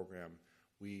core program,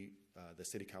 the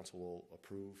City Council will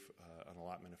approve an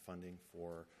allotment of funding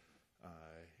for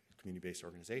community-based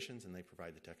organizations, and they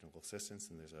provide the technical assistance,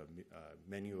 and there's a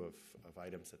menu of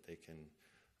items that they can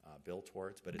bill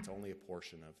towards, but it's only a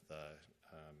portion of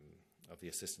the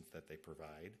assistance that they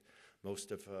provide.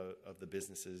 Most of the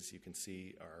businesses you can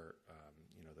see are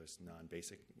there's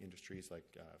non-basic industries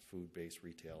like food-based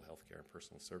retail, healthcare, and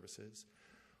personal services.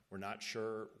 We're not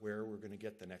sure where we're going to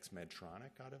get the next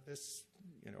Medtronic out of this,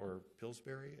 or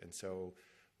Pillsbury, and so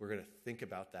we're going to think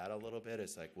about that a little bit.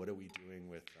 It's like, what are we doing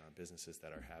with businesses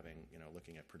that are having,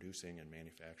 looking at producing and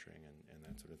manufacturing and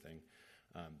that sort of thing.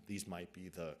 These might be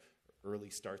the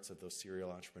early starts of those serial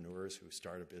entrepreneurs who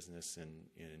start a business in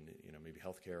maybe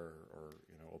healthcare or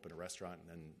open a restaurant and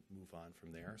then move on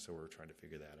from there. So we're trying to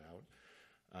figure that out.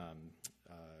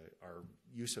 Our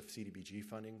use of CDBG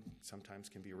funding sometimes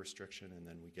can be a restriction, and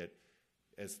then we get,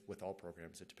 as with all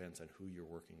programs, it depends on who you're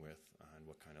working with and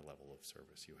what kind of level of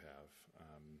service you have.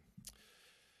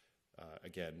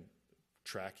 Again,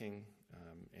 tracking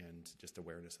and just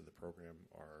awareness of the program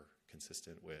are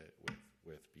consistent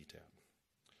with BTAP.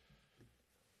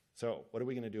 So what are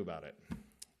we going to do about it?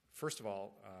 First of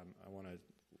all, I want to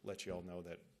let you all know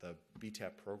that the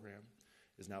BTAP program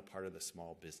is now part of the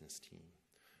small business team.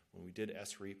 When we did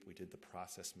SREAP, we did the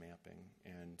process mapping,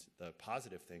 and the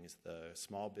positive thing is the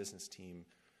small business team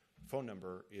phone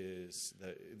number is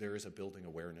there is a building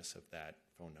awareness of that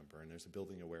phone number, and there's a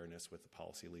building awareness with the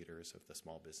policy leaders of the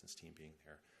small business team being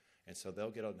there. And so they'll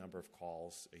get a number of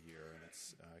calls a year,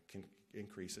 and it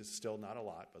increases. Still not a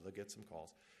lot, but they'll get some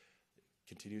calls.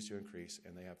 Continues to increase,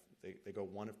 and they go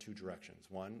one of two directions.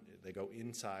 One, they go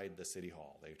inside the city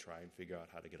hall. They try and figure out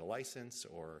how to get a license,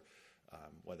 or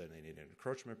whether they need an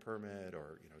encroachment permit,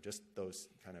 or just those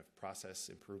kind of process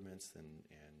improvements and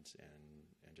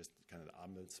just kind of the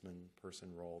ombudsman person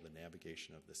role, the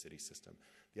navigation of the city system.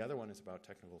 The other one is about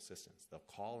technical assistance. They'll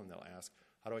call and they'll ask,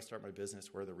 how do I start my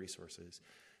business? Where are the resources?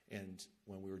 And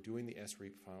when we were doing the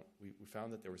SREAP, we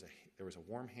found that there was a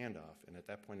warm handoff, and at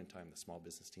that point in time, the small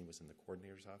business team was in the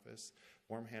coordinator's office.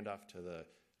 Warm handoff to the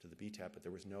BTAP, but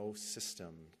there was no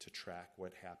system to track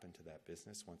what happened to that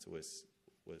business once it was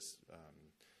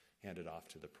handed off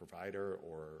to the provider,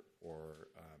 or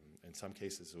in some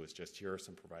cases, it was just, here are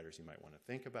some providers you might want to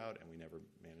think about, and we never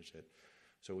managed it.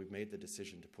 So we've made the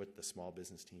decision to put the small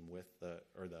business team the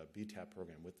BTAP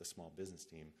program with the small business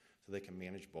team, so they can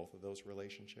manage both of those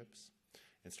relationships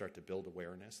and start to build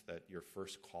awareness that your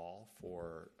first call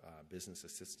for business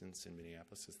assistance in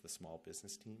Minneapolis is the small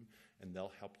business team, and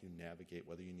they'll help you navigate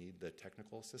whether you need the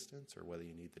technical assistance or whether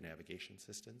you need the navigation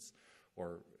assistance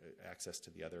or access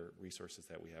to the other resources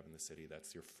that we have in the city.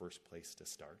 That's your first place to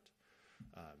start.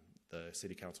 The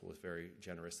City Council was very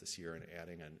generous this year in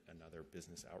adding another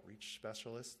business outreach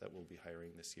specialist that we'll be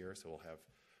hiring this year. So we'll have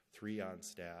 3 on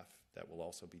staff that will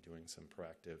also be doing some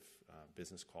proactive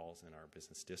business calls in our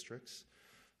business districts.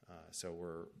 So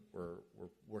we're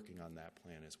working on that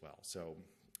plan as well. So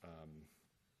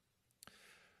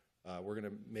we're going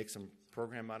to make some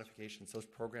program modifications. Those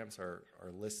programs are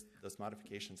those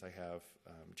modifications I have,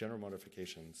 general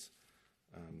modifications.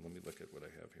 Let me look at what I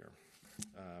have here.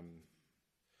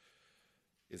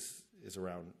 Is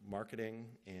around marketing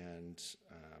and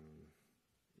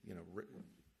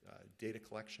data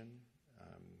collection,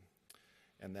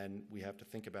 and then we have to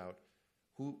think about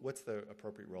what's the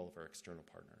appropriate role of our external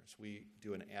partners. We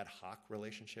do an ad hoc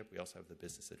relationship. We also have the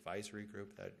business advisory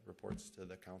group that reports to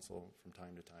the council from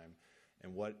time to time.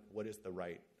 And what is the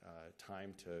right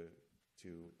time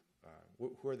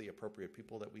who are the appropriate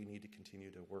people that we need to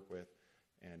continue to work with,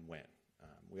 and when.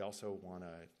 We also want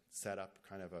to set up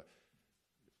kind of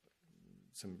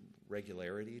some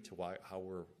regularity to how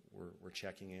we're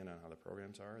checking in on how the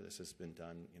programs are. This has been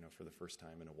done, for the first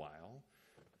time in a while,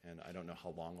 and I don't know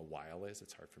how long a while is.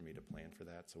 It's hard for me to plan for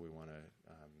that, so we want to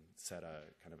set a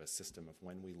kind of a system of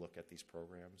when we look at these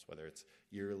programs, whether it's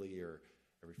yearly or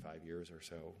every 5 years or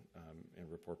so,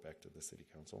 and report back to the City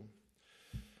Council.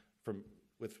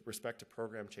 With respect to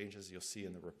program changes, you'll see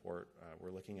in the report,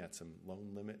 we're looking at some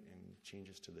loan limit and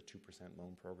changes to the 2%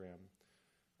 loan program.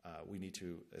 We need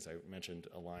to, as I mentioned,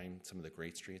 align some of the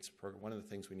Great Streets program. One of the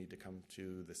things we need to come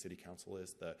to the City Council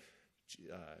is the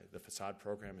facade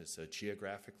program is a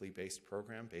geographically based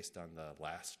program based on the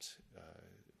last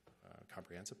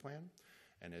comprehensive plan.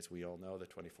 And as we all know, the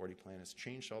 2040 plan has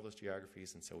changed all those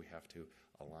geographies, and so we have to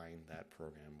align that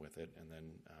program with it, and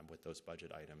then with those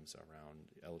budget items around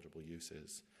eligible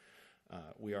uses.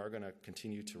 We are going to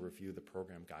continue to review the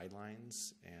program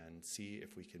guidelines and see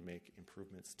if we can make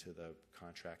improvements to the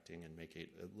contracting and make it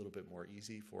a little bit more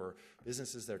easy for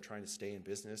businesses that are trying to stay in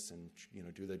business and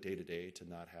do their day-to-day to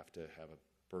not have to have a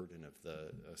burden of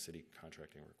the city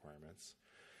contracting requirements.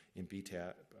 In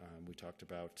BTAP, we talked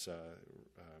about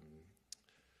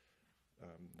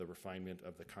the refinement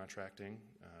of the contracting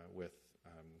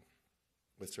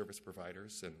with service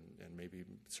providers and maybe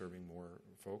serving more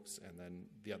folks. And then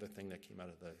the other thing that came out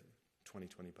of the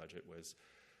 2020 budget was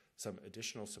some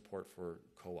additional support for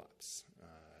co-ops.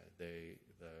 The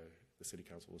City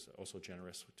Council was also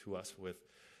generous to us with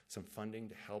some funding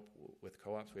to help with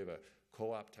co-ops. We have a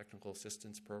co-op technical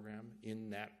assistance program. In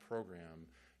that program,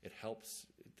 it helps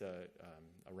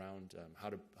around how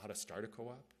to start a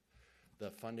co-op. The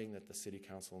funding that the City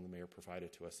Council and the Mayor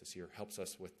provided to us this year helps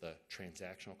us with the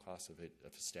transactional costs of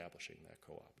establishing that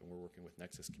co-op. And we're working with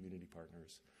Nexus Community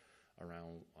Partners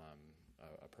around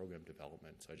a program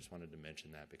development. So I just wanted to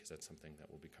mention that because that's something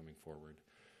that will be coming forward.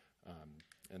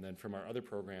 And then from our other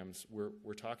programs,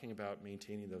 we're talking about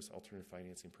maintaining those alternative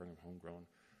financing program homegrown.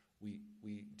 We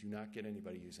do not get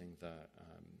anybody using the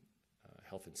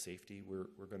health and safety.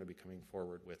 We're going to be coming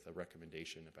forward with a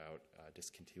recommendation about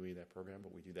discontinuing that program,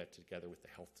 but we do that together with the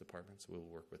health department, so we'll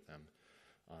work with them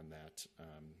on that.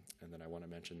 And then I want to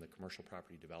mention the Commercial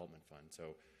Property Development Fund.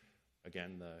 So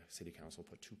again, the City Council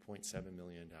put $2.7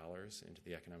 million into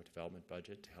the economic development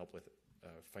budget to help with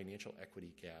financial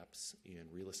equity gaps in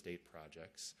real estate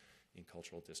projects in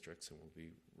cultural districts, and we'll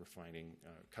be refining,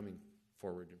 coming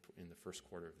forward in the first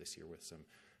quarter of this year with some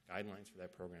guidelines for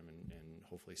that program and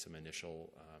hopefully some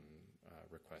initial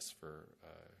requests for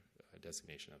a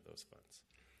designation of those funds.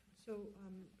 So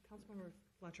Councilmember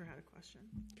Fletcher had a question.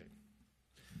 Okay.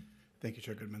 Thank you,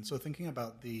 Chair Goodman. So thinking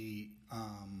about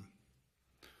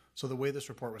so the way this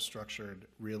report was structured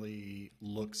really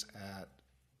looks at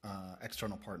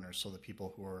external partners, so the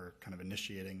people who are kind of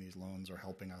initiating these loans or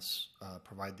helping us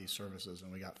provide these services,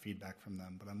 and we got feedback from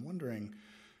them. But I'm wondering,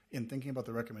 in thinking about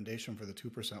the recommendation for the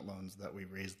 2% loans that we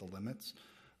raised the limits,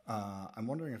 I'm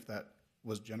wondering if that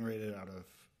was generated out of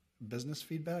business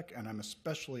feedback, and I'm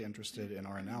especially interested in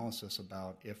our analysis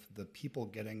about if the people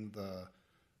getting the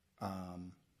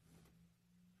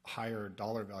higher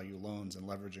dollar value loans and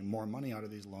leveraging more money out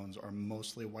of these loans are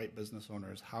mostly white business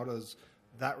owners. How does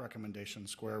that recommendation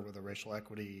square with a racial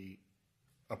equity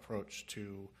approach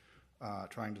to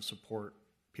trying to support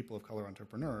people of color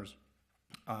entrepreneurs?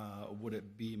 Would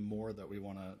it be more that we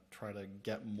want to try to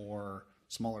get more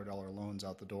smaller dollar loans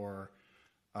out the door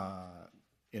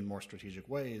in more strategic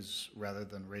ways rather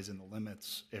than raising the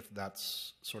limits, if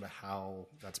that's sort of how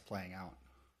that's playing out?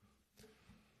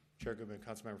 Chair Goodman,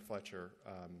 Councilmember Fletcher,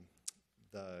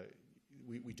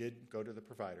 we did go to the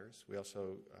providers. We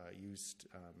also used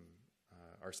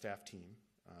our staff team,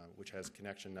 which has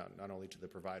connection not only to the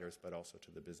providers but also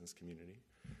to the business community.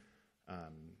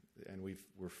 And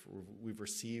we've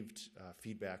received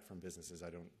feedback from businesses.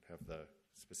 I don't have the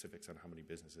specifics on how many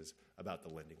businesses about the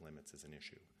lending limits as an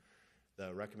issue.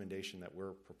 The recommendation that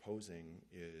we're proposing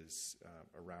is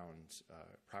around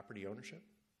property ownership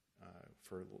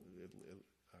for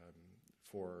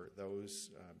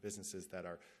those businesses that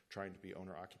are trying to be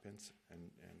owner occupants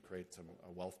and create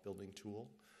a wealth building tool.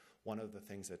 One of the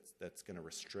things that's going to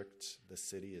restrict the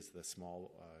city is the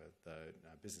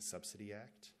Business Subsidy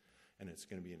Act, and it's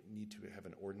going to need to have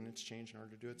an ordinance change in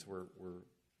order to do it. So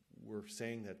we're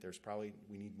saying that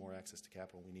we need more access to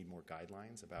capital. We need more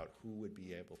guidelines about who would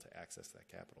be able to access that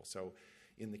capital. So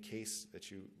in the case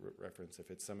that you reference, if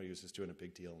it's somebody who's just doing a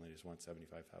big deal and they just want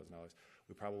 $75,000,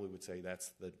 we probably would say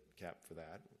that's the cap for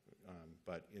that.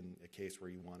 But in a case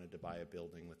where you wanted to buy a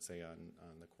building, let's say on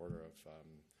the corner of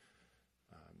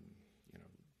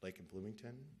Lake and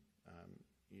Bloomington,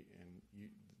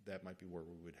 that might be where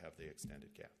we would have the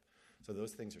extended cap. So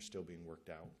those things are still being worked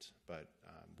out, but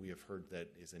we have heard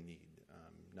that is a need,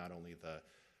 not only the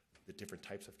different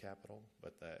types of capital,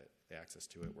 but the access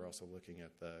to it. We're also looking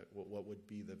at what would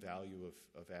be the value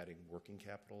of adding working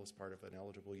capital as part of an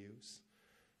eligible use,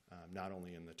 not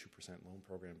only in the 2% loan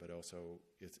program, but also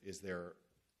is there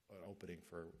an opening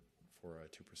for a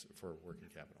 2% for working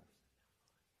capital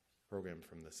program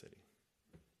from the city?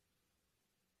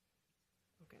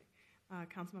 Okay,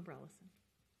 Councilmember Ellison.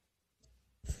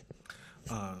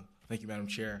 Thank you, Madam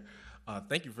Chair.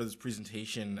 Thank you for this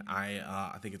presentation.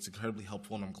 I think it's incredibly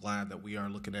helpful, and I'm glad that we are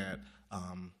looking at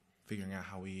figuring out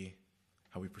how we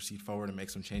proceed forward and make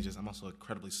some changes. I'm also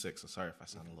incredibly sick, so sorry if I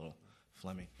sound a little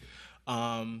phlegmy.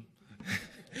 Yeah,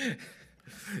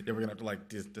 we're gonna have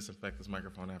to disinfect this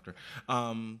microphone after.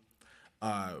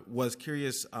 Was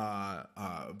curious,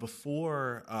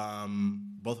 before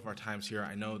both of our times here,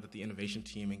 I know that the innovation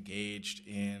team engaged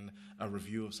in a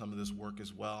review of some of this work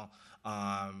as well.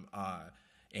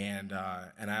 And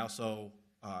I also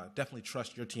definitely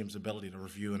trust your team's ability to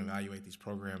review and evaluate these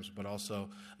programs, but also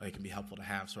it can be helpful to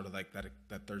have sort of like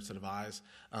that third set of eyes.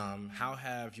 How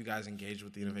have you guys engaged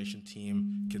with the innovation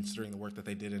team, considering the work that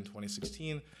they did in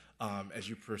 2016, as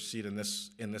you proceed in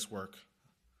this work?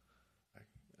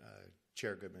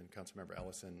 Chair Goodman, Councilmember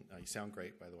Ellison, you sound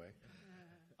great, by the way.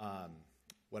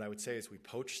 What I would say is we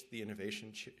poached the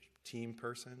innovation team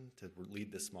person to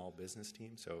lead the small business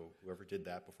team. So whoever did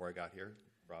that before I got here,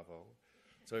 bravo.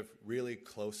 So we have really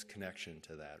close connection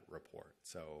to that report.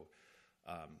 So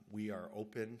we are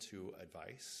open to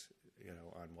advice,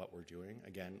 on what we're doing.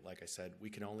 Again, like I said, we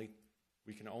can only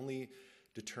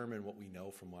determine what we know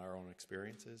from our own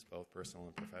experiences, both personal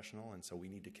and professional. And so we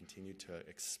need to continue to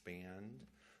expand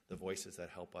the voices that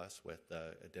help us with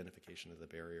the identification of the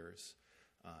barriers,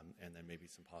 and then maybe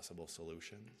some possible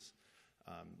solutions.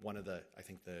 One of I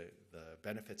think the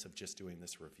benefits of just doing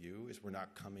this review is we're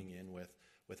not coming in with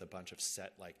a bunch of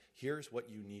set, here's what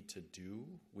you need to do.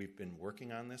 We've been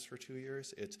working on this for 2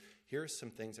 years. Here's some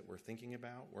things that we're thinking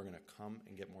about. We're gonna come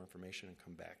and get more information and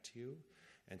come back to you.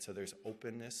 And so there's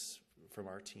openness from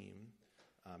our team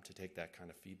to take that kind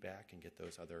of feedback and get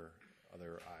those other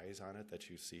eyes on it that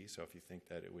you see. So if you think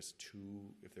that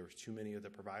if there was too many of the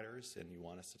providers and you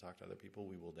want us to talk to other people,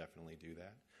 we will definitely do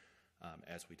that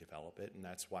as we develop it. And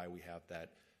that's why we have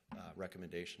that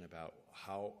recommendation about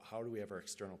how do we have our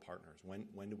external partners?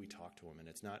 When do we talk to them? And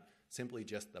it's not simply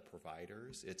just the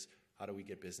providers. It's how do we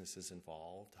get businesses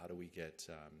involved? How do we get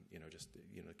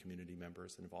community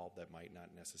members involved that might not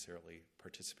necessarily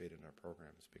participate in our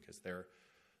programs because they're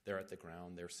at the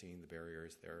ground, they're seeing the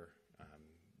barriers, they're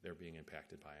being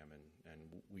impacted by them,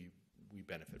 and we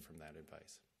benefit from that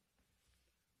advice.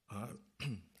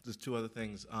 There's two other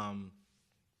things.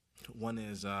 One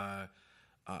is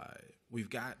you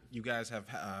guys have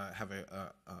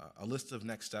a list of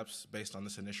next steps based on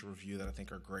this initial review that I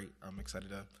think are great. I'm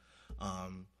excited to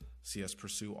see us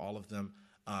pursue all of them.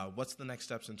 What's the next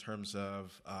steps in terms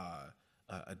of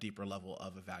a deeper level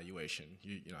of evaluation?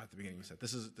 You know, at the beginning you said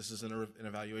this is an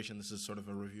evaluation. This is sort of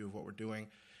a review of what we're doing.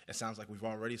 It sounds like we've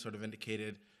already sort of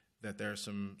indicated that there are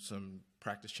some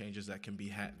practice changes that can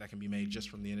be made just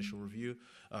from the initial review.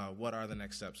 What are the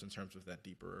next steps in terms of that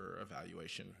deeper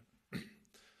evaluation?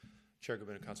 Chair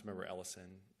Goodman and Councilmember Ellison,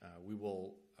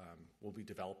 we'll be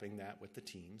developing that with the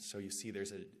teams. So you see,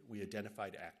 we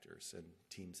identified actors and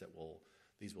teams that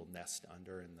these will nest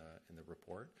under in the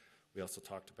report. We also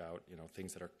talked about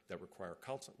things that require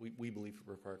council. We believe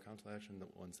require council action. The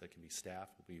ones that can be staff.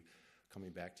 We'll be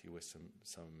coming back to you with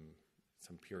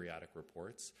some periodic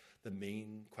reports. The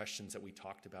main questions that we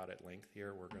talked about at length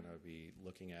here, we're going to be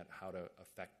looking at how to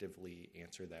effectively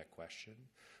answer that question.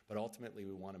 But ultimately,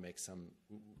 we want to make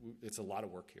it's a lot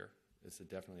of work here. It's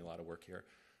definitely a lot of work here.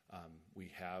 We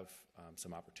have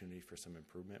some opportunity for some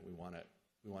improvement. We want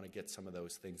to get some of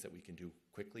those things that we can do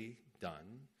quickly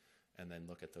done, and then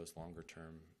look at those longer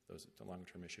term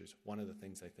issues. One of the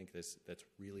things I think that's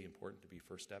really important to be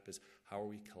first step is how are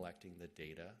we collecting the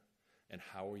data and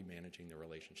how are we managing the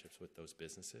relationships with those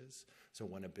businesses? So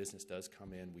when a business does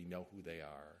come in, we know who they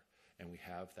are, and we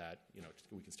have that,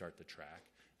 we can start to track,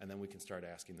 and then we can start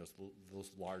asking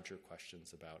those larger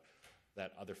questions about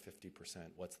that other 50%.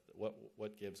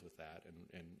 What gives with that?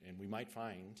 And we might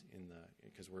find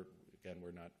because we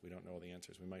don't know the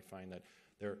answers. We might find that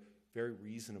they're very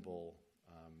reasonable.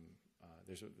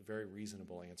 There's very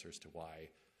reasonable answers to why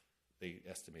they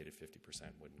estimated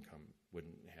 50%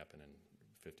 wouldn't happen and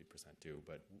 50% do.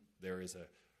 But there is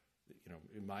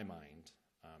in my mind,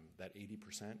 that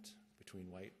 80%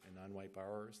 between white and non-white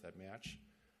borrowers that match,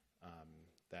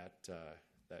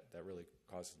 that really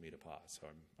causes me to pause. So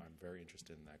I'm very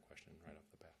interested in that question right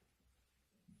off the bat.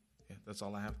 Yeah, that's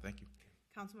all I have. Thank you.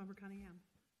 Councilmember Cunningham.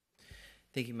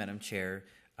 Thank you, Madam Chair.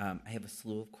 I have a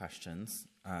slew of questions,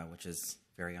 which is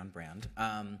very on brand.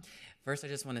 First, I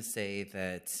just want to say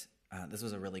that this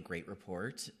was a really great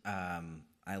report.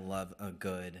 I love a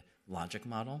good logic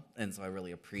model, and so I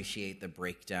really appreciate the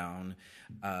breakdown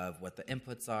of what the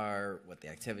inputs are, what the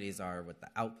activities are, what the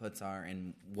outputs are,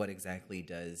 and what exactly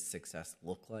does success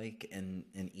look like in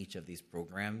each of these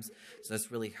programs. So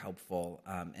that's really helpful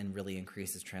and really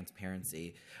increases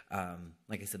transparency.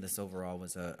 Like I said, this overall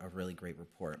was a really great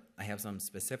report. I have some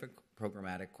specific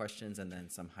programmatic questions and then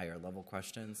some higher level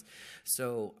questions.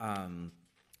 So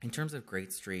in terms of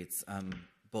Great Streets,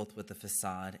 both with the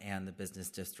facade and the business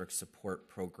district support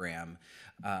programs,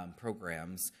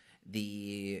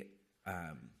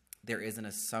 there is an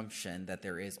assumption that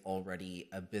there is already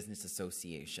a business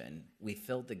association. We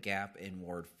filled the gap in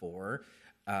Ward 4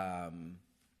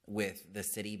 with the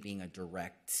city being a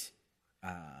direct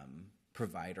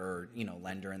provider,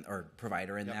 lender or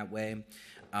provider in that way.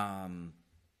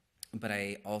 But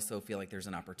I also feel like there's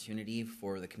an opportunity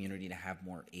for the community to have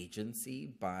more agency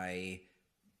by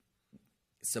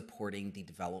supporting the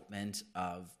development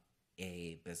of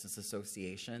a business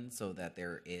association so that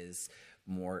there is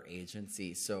more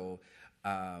agency. So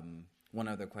one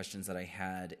of the questions that I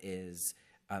had is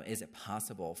it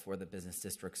possible for the business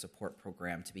district support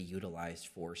program to be utilized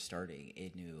for starting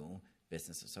a new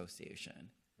business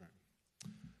association? Right.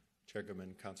 Chair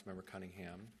Goodman, Councilmember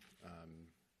Cunningham,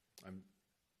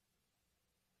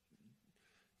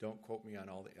 don't quote me on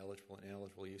all the eligible and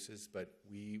ineligible uses, but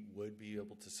we would be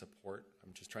able to support.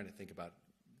 I'm just trying to think about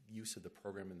use of the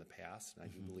program in the past, and I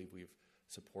do believe we've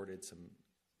supported some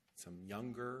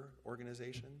younger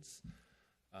organizations.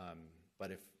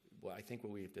 But I think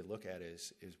what we have to look at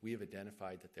is we have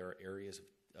identified that there are areas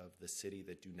of the city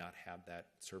that do not have that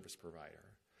service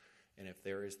provider, and if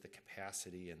there is the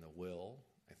capacity and the will,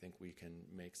 I think we can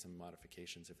make some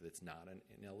modifications if it's not an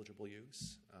ineligible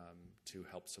use to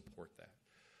help support that.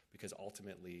 Because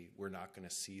ultimately, we're not going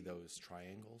to see those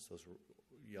triangles, those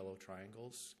yellow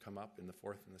triangles, come up in the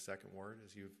 4th and the 2nd Ward,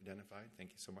 as you've identified.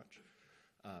 Thank you so much.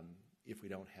 If we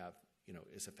don't have,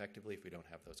 as effectively if we don't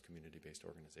have those community-based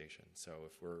organizations. So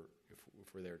if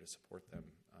we're there to support them,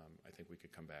 I think think we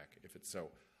could come back. If it's so,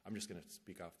 I'm just going to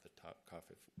speak off the top cuff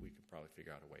if we can probably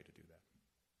figure out a way to do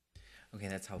that. Okay,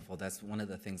 that's helpful. That's one of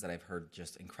the things that I've heard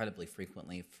just incredibly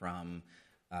frequently from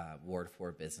Ward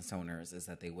 4 business owners is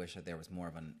that they wish that there was more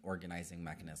of an organizing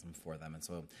mechanism for them. And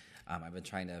so I've been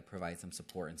trying to provide some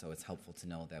support, and so it's helpful to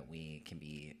know that we can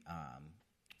be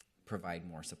provide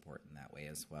more support in that way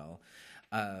as well.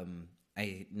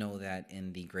 I know that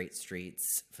in the Great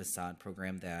Streets Facade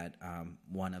program that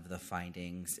one of the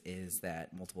findings is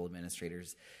that multiple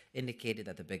administrators indicated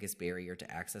that the biggest barrier to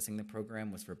accessing the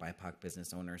program was for BIPOC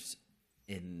business owners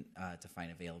to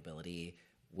find availability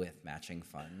with matching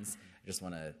funds. I just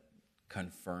want to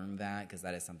confirm that because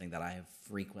that is something that I have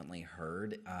frequently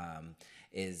heard. And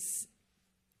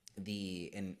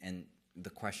the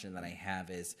question that I have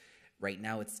is, right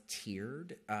now it's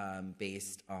tiered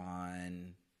based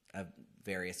on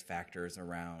various factors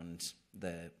around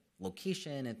the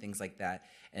location and things like that.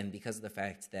 And because of the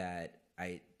fact that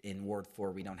in Ward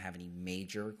 4 we don't have any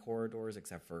major corridors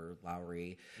except for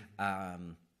Lowry,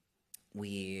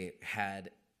 we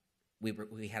had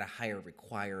a higher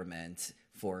requirement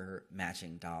for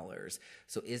matching dollars.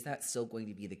 So is that still going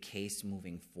to be the case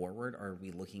moving forward? Or are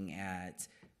we looking at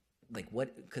like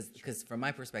what? Because from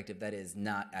my perspective, that is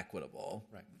not equitable.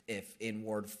 Right. If in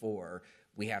Ward 4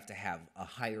 we have to have a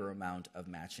higher amount of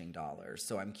matching dollars.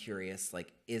 So I'm curious,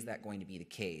 like, is that going to be the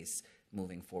case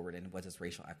moving forward, and what does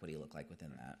racial equity look like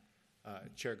within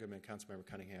that? Chair Goodman, Councilmember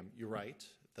Cunningham, you're right.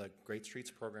 The Great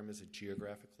Streets program is a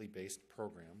geographically based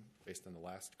program based on the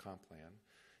last comp plan.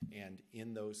 And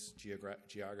in those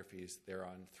geographies, they're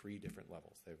on 3 different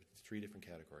levels. They have 3 different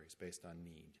categories based on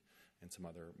need and some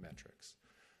other metrics.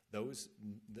 Those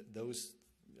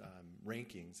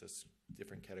rankings as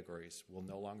different categories will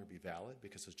no longer be valid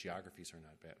because those geographies are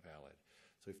not valid.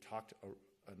 So we've talked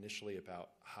initially about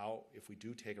how, if we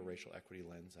do take a racial equity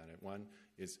lens on it, one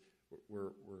is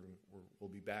we'll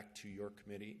be back to your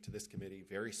committee, to this committee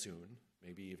very soon,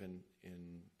 maybe even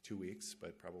in 2 weeks,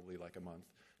 but probably like a month,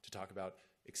 to talk about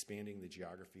expanding the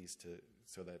geographies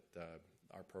so that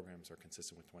our programs are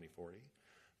consistent with 2040.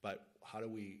 But how do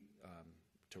we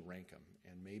to rank them?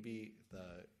 And maybe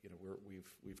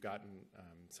we've gotten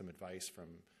some advice from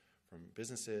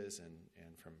businesses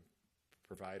and from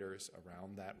providers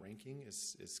around that ranking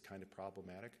is kind of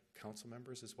problematic. Council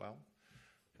members as well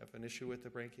have an issue with the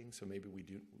ranking, so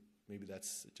maybe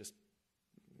that's just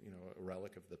a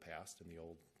relic of the past in the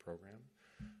old program.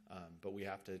 But we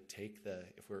have to take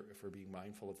if we're being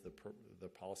mindful of the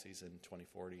policies in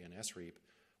 2040 and SREAP,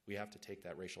 we have to take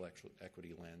that racial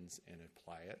equity lens and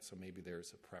apply it. So maybe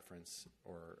there's a preference,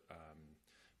 or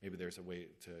maybe there's a way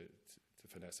to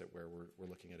finesse it where we're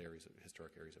looking at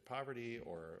historic areas of poverty,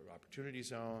 or opportunity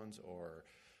zones, or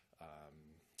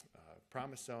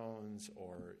promise zones,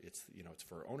 or it's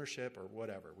for ownership or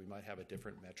whatever. We might have a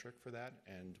different metric for that,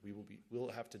 and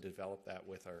we'll have to develop that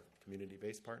with our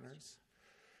community-based partners.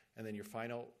 And then your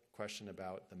final question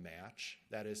about the match,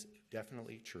 that is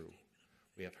definitely true.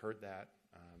 We have heard that.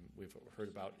 We've heard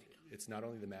about it's not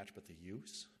only the match but the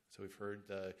use. So we've heard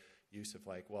the use of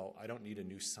like, well, I don't need a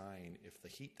new sign if the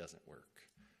heat doesn't work,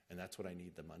 and that's what I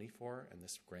need the money for. And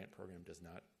this grant program does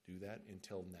not do that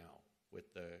until now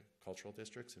with the cultural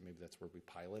districts, and maybe that's where we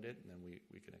pilot it, and then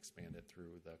we can expand it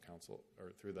through the council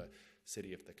or through the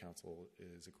city if the council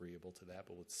is agreeable to that.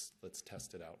 But let's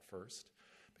test it out first,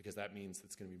 because that means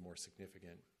it's going to be more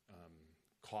significant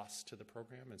costs to the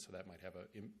program, and so that might have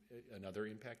another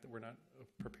impact that we're not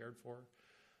prepared for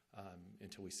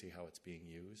until we see how it's being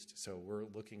used. So we're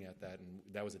looking at that, and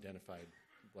that was identified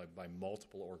by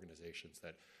multiple organizations,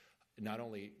 that not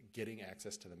only getting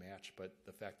access to the match, but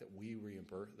the fact that we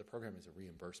reimburse, the program is a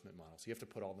reimbursement model. So you have to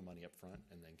put all the money up front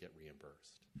and then get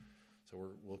reimbursed. So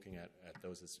we're looking at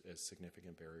those as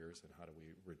significant barriers, and how do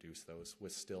we reduce those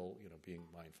with still being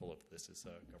mindful of this as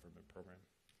a government program.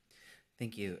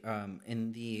 Thank you.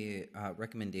 In the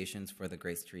recommendations for the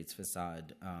Great Streets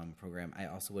Facade program, I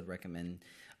also would recommend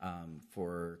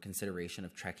for consideration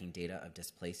of tracking data of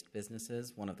displaced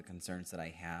businesses. One of the concerns that I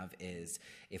have is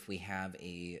if we have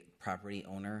a property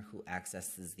owner who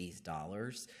accesses these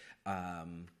dollars,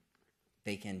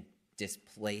 they can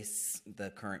displace the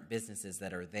current businesses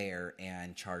that are there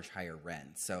and charge higher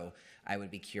rent. So I would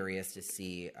be curious to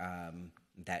see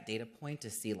that data point,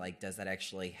 to see, like, does that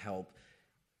actually help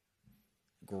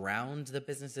ground the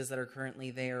businesses that are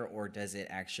currently there, or does it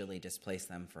actually displace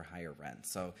them for higher rent?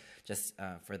 So just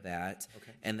for that.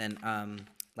 Okay. And then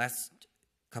last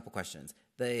couple questions.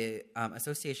 The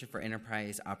Association for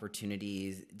Enterprise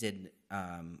Opportunities did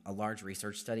a large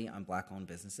research study on Black-owned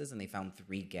businesses, and they found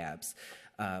 3 gaps.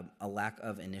 A lack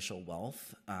of initial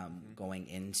wealth going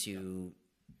into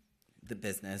the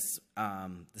business.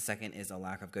 The second is a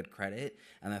lack of good credit,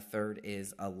 and the third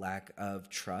is a lack of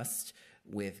trust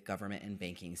with government and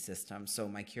banking systems. So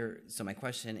my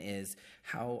question is,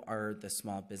 how are the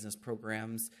small business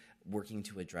programs working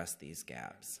to address these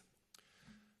gaps?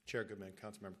 Chair Goodman,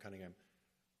 Councilmember Cunningham,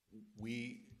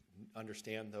 we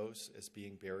understand those as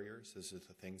being barriers. Those are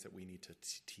the things that we need to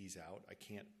tease out. I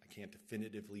can't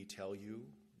definitively tell you.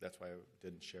 That's why I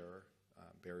didn't share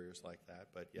barriers like that.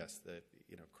 But yes,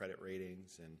 credit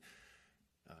ratings and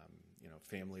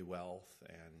family wealth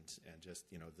and just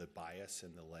the bias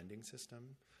in the lending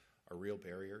system are real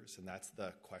barriers. And that's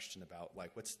the question about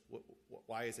like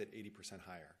why is it 80%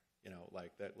 higher?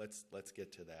 Like that. Let's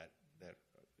get to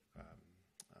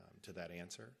that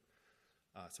answer.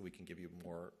 So we can give you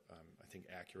more, I think,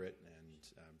 accurate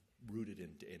and rooted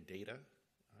in data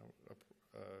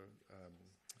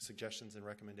suggestions and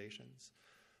recommendations.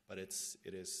 But it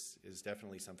is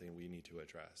definitely something we need to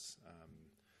address.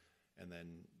 And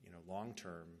then, long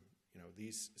term,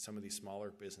 some of these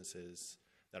smaller businesses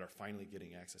that are finally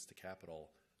getting access to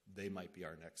capital, they might be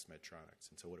our next Medtronics.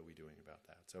 And so, what are we doing about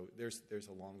that? So there's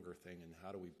a longer thing, and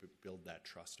how do we build that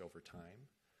trust over time?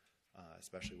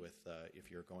 Especially with if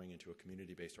you're going into a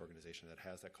community-based organization that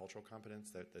has that cultural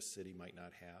competence that the city might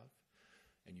not have,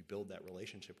 and you build that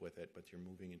relationship with it, but you're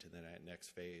moving into the next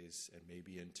phase and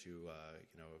maybe into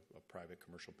a private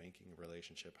commercial banking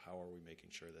relationship. How are we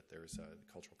making sure that there's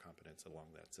cultural competence along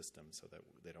that system so that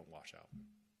they don't wash out?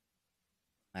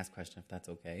 Last question, if that's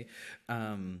okay.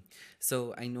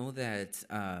 So I know that,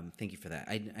 thank you for that.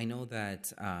 I know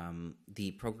that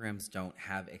the programs don't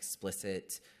have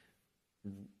explicit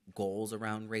goals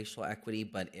around racial equity,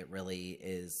 but it really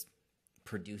is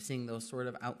producing those sort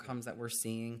of outcomes that we're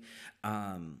seeing.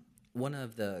 One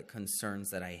of the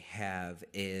concerns that I have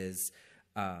is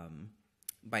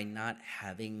by not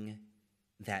having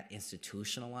that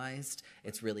institutionalized,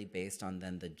 it's really based on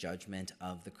then the judgment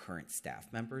of the current staff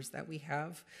members that we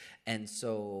have. And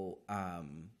so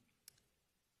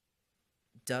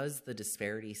does the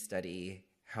disparity study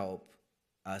help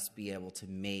us be able to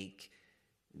make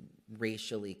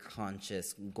racially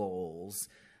conscious goals,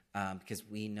 because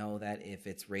we know that if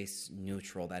it's race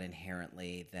neutral, that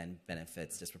inherently then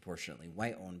benefits disproportionately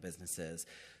white-owned businesses.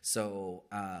 So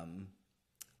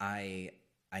I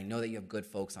know that you have good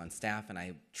folks on staff, and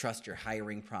I trust your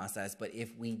hiring process, but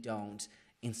if we don't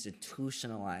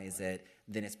institutionalize it,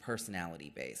 then it's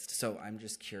personality-based. So I'm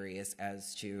just curious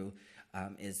as to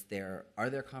are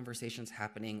there conversations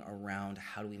happening around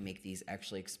how do we make these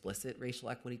actually explicit racial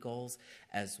equity goals,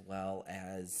 as well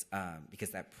as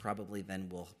because that probably then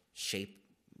will shape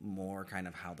more kind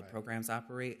of how the programs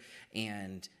operate,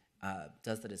 and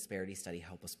does the disparity study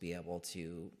help us be able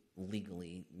to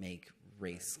legally make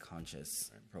race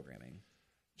conscious programming?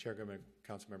 Chair Goodman,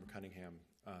 Councilmember Cunningham,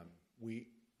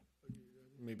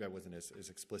 maybe I wasn't as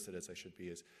explicit as I should be,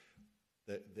 is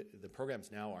the programs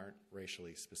now aren't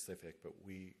racially specific, but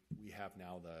we have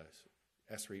now the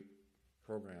SREAP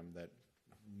program that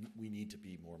we need to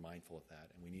be more mindful of that,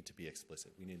 and we need to be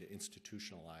explicit. We need to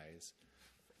institutionalize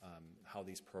how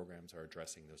these programs are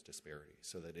addressing those disparities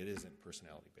so that it isn't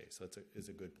personality-based. So it's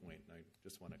a good point, and I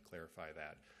just want to clarify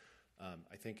that.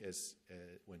 I think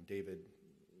when David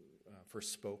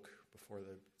first spoke before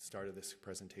the start of this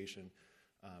presentation,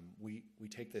 we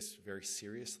take this very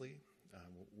seriously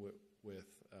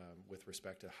with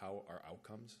respect to how our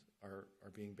outcomes are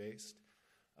being based.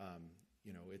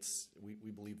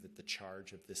 We believe that the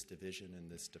charge of this division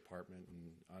and this department,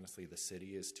 and honestly the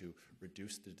city, is to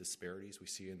reduce the disparities we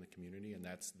see in the community, and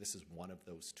this is one of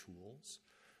those tools.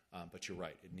 But you're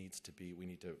right; we need to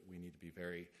be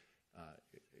very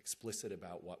explicit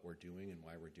about what we're doing and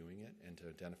why we're doing it, and to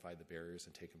identify the barriers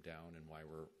and take them down and why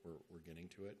we're getting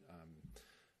to it.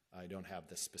 I don't have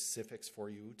the specifics for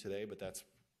you today, but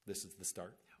this is the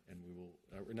start, and we will,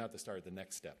 not the start, the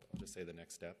next step. I'll just say the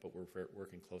next step, but we're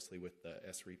working closely with the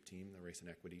SREAP team, the Race and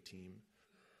Equity team,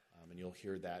 and you'll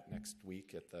hear that next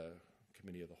week at the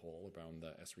Committee of the Whole around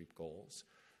the SREAP goals.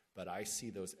 But I see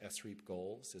those SREAP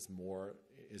goals as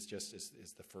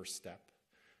the first step.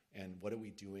 And what are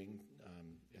we doing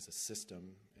as a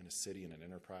system and a city and an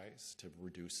enterprise to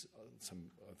reduce some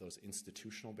of those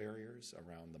institutional barriers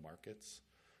around the markets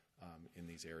in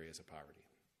these areas of poverty?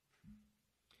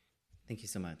 Thank you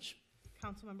so much.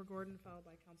 Councilmember Gordon, followed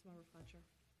by Councilmember Fletcher.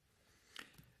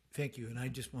 Thank you, and I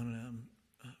just want to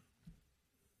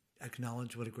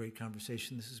acknowledge what a great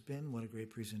conversation this has been, what a great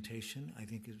presentation. I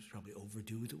think it's probably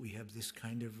overdue that we have this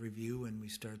kind of review and we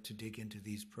start to dig into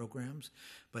these programs,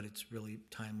 but it's really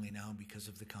timely now because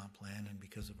of the comp plan and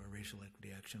because of our racial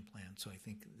equity action plan. So I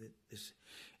think that this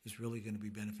is really going to be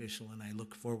beneficial, and I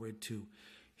look forward to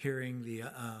hearing the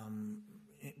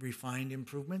refined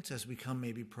improvements as we come,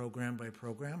 maybe program by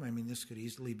program. I mean, this could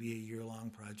easily be a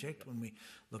year-long project when we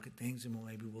look at things, and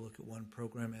maybe we'll look at one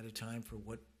program at a time for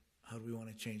how do we want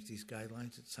to change these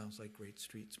guidelines. It sounds like Great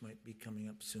Streets might be coming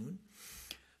up soon.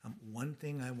 One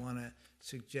thing I want to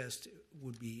suggest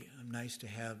would be nice to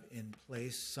have in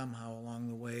place somehow along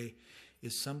the way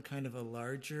is some kind of a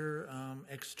larger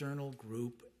external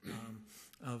group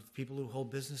of people who hold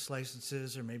business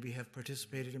licenses or maybe have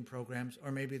participated in programs,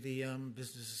 or maybe the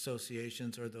business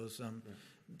associations or those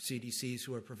CDCs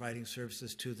who are providing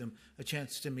services to them, a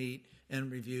chance to meet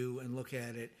and review and look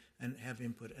at it and have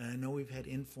input. And I know we've had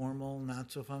informal,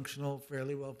 not so functional,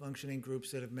 fairly well functioning groups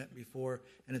that have met before,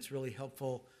 and it's really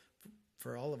helpful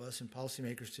for all of us and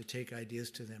policymakers to take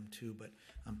ideas to them too. But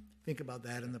think about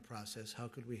that in the process. How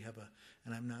could we have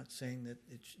and I'm not saying that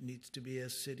it needs to be a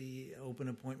city open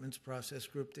appointments process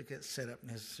group that gets set up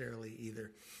necessarily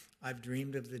either. I've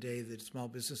dreamed of the day that small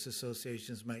business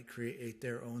associations might create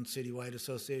their own citywide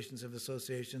associations of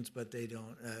associations, but they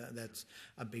don't. That's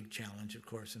a big challenge, of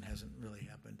course, and hasn't really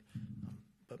happened.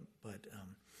 But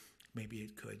maybe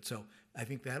it could. So I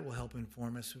think that will help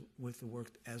inform us with the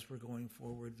work as we're going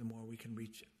forward. The more we can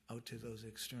reach out to those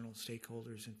external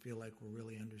stakeholders and feel like we're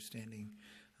really understanding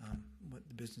what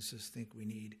the businesses think we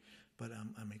need. But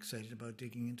I'm excited about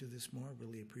digging into this more.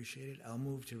 Really appreciate it. I'll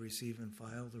move to receive and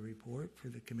file the report for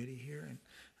the committee here,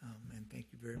 and thank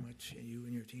you very much, you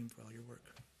and your team, for all your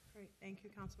work. Great, thank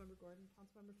you, Councilmember Gordon.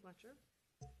 Councilmember Fletcher.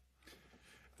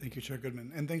 Thank you, Chair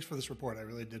Goodman, and thanks for this report. I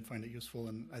really did find it useful,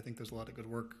 and I think there's a lot of good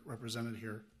work represented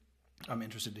here. I'm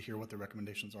interested to hear what the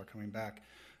recommendations are coming back.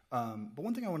 But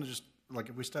one thing I want to just,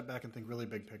 if we step back and think really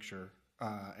big picture,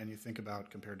 and you think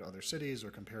about compared to other cities or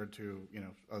compared to,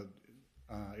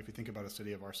 if you think about a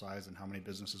city of our size and how many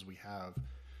businesses we have,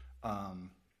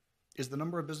 is the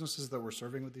number of businesses that we're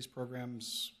serving with these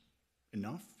programs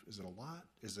enough? Is it a lot?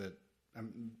 Is it,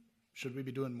 should we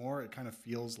be doing more? It kind of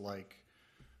feels like,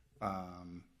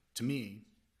 to me,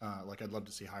 like I'd love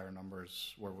to see higher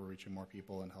numbers where we're reaching more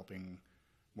people and helping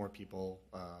more people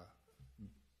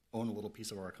own a little piece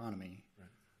of our economy,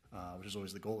 right. Which is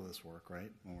always the goal of this work,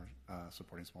 right, when we're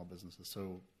supporting small businesses.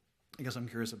 So I guess I'm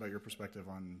curious about your perspective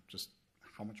on just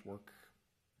how much work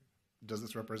does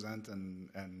this represent,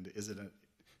 and is it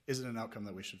an outcome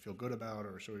that we should feel good about,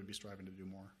 or should we be striving to do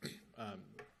more?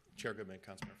 Chair Goodman,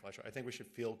 Councilmember Fletcher, I think we should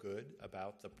feel good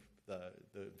about the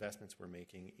investments we're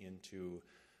making into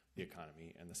the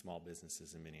economy and the small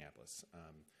businesses in Minneapolis.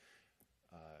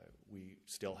 We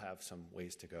still have some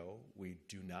ways to go. We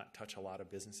do not touch a lot of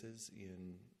businesses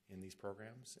in these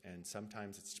programs, and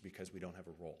sometimes it's because we don't have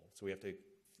a role. So we have to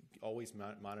always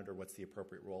monitor what's the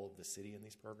appropriate role of the city in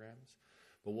these programs.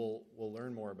 But we'll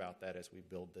learn more about that as we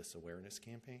build this awareness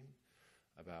campaign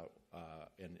about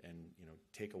and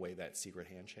take away that secret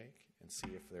handshake and see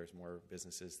if there's more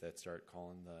businesses that start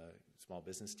calling the small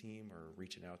business team or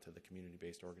reaching out to the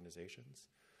community-based organizations.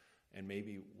 And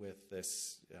maybe with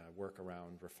this work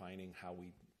around refining how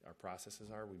our processes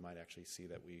are, we might actually see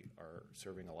that we are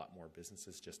serving a lot more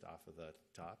businesses just off of the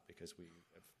top because we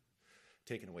have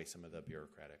taken away some of the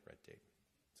bureaucratic red tape.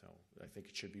 So I think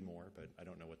it should be more, but I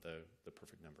don't know what the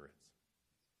perfect number is.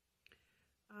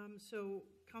 So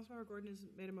Councilmember Gordon has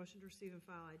made a motion to receive and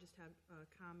file. I just have a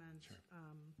comment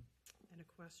and a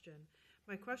question.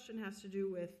 My question has to do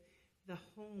with the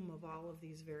home of all of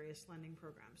these various lending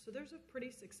programs. So there's a pretty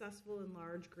successful and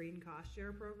large green cost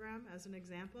share program as an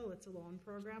example. It's a loan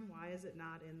program. Why is it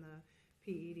not in the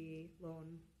PED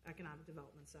loan economic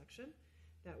development section?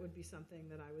 That would be something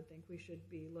that I would think we should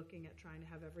be looking at, trying to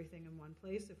have everything in one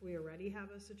place. If we already have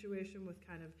a situation with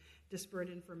kind of disparate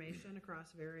information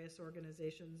across various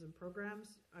organizations and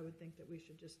programs, I would think that we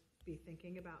should just be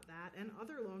thinking about that and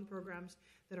other loan programs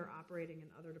that are operating in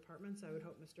other departments. I would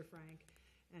hope Mr. Frank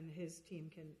and his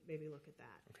team can maybe look at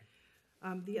that.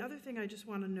 Okay. The other thing I just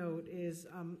want to note is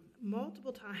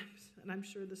multiple times, and I'm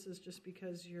sure this is just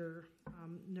because you're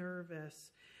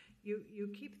nervous, you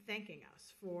keep thanking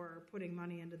us for putting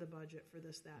money into the budget for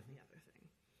this, that, and the other thing.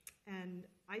 And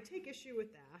I take issue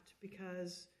with that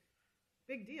because,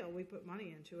 big deal, we put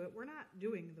money into it. We're not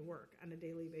doing the work on a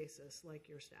daily basis like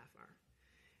your staff are.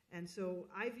 And so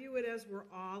I view it as we're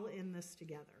all in this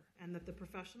together, and that the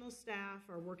professional staff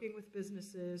are working with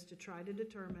businesses to try to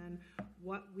determine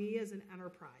what we as an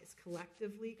enterprise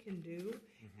collectively can do.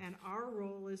 And our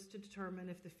role is to determine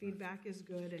if the feedback is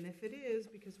good, and if it is,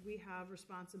 because we have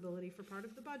responsibility for part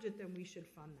of the budget, then we should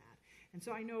fund that. And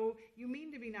so I know you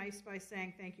mean to be nice by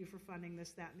saying thank you for funding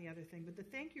this, that, and the other thing, but the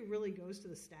thank you really goes to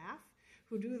the staff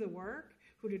who do the work,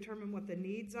 who determine what the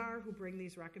needs are, who bring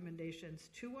these recommendations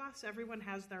to us. Everyone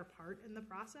has their part in the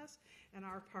process, and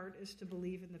our part is to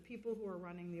believe in the people who are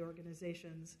running the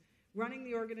organization,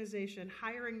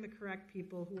 hiring the correct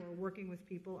people who are working with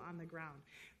people on the ground.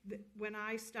 When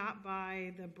I stopped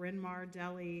by the Bryn Mawr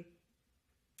Deli,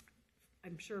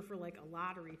 I'm sure for like a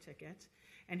lottery ticket,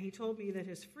 and he told me that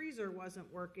his freezer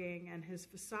wasn't working and his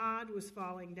facade was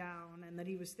falling down and that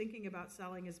he was thinking about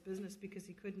selling his business because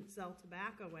he couldn't sell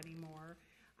tobacco anymore,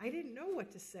 I didn't know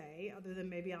what to say other than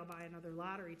maybe I'll buy another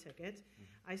lottery ticket.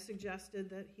 I suggested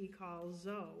that he call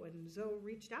Zoe, and Zoe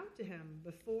reached out to him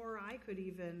before I could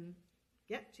even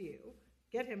get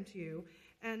him to you,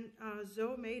 and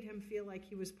Zoe made him feel like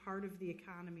he was part of the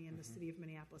economy in the city of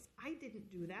Minneapolis. I didn't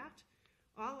do that.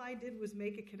 All I did was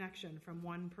make a connection from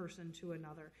one person to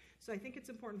another. So I think it's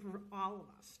important for all of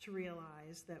us to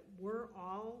realize that we're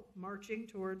all marching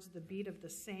towards the beat of the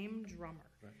same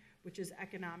drummer, which is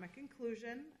economic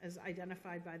inclusion, as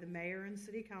identified by the mayor and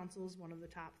city council as one of the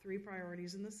top 3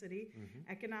 priorities in the city.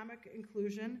 Economic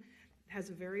inclusion has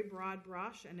a very broad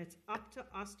brush, and it's up to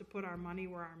us to put our money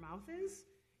where our mouth is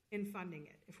in funding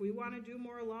it. If we want to do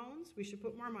more loans, we should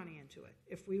put more money into it.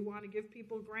 If we want to give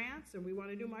people grants and we want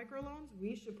to do microloans,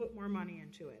 we should put more money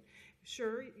into it.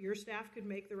 Sure, your staff could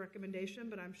make the recommendation,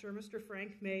 but I'm sure Mr.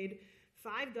 Frank made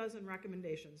 5 dozen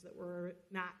recommendations that were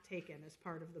not taken as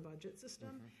part of the budget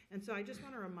system. And so I just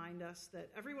want to remind us that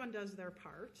everyone does their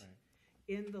part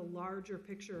in the larger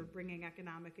picture of bringing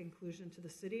economic inclusion to the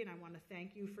city, and I want to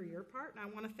thank you for your part, and I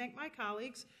want to thank my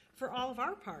colleagues for all of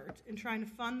our part in trying to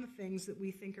fund the things that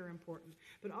we think are important.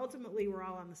 But ultimately, we're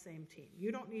all on the same team.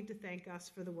 You don't need to thank us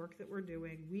for the work that we're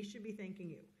doing. We should be thanking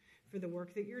you for the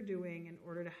work that you're doing in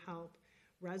order to help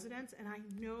residents, and I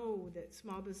know that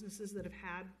small businesses that have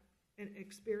had an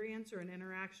experience or an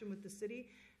interaction with the city,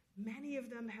 many of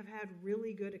them have had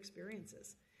really good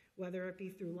experiences, whether it be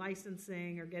through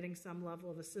licensing or getting some level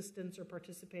of assistance or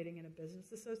participating in a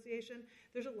business association.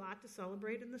 There's a lot to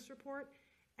celebrate in this report,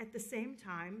 at the same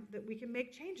time that we can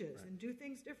make changes and do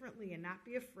things differently and not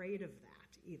be afraid of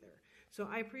that either. So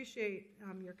I appreciate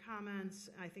your comments.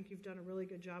 I think you've done a really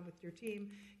good job with your team.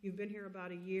 You've been here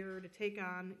about a year. To take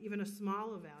on even a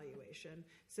small evaluation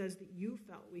says that you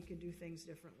felt we could do things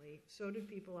differently. So did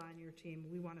people on your team.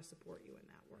 We want to support you in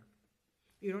that work.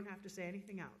 You don't have to say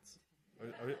anything else.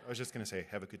 I was just going to say,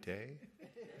 have a good day.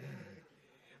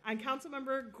 On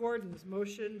Councilmember Gordon's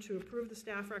motion to approve the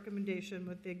staff recommendation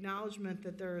with the acknowledgement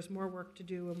that there is more work to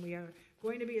do and we are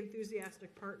going to be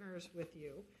enthusiastic partners with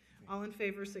you, all in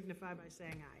favor signify by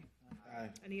saying aye. Aye.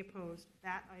 Any opposed?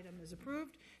 That item is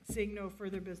approved. Seeing no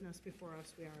further business before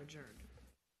us, we are adjourned.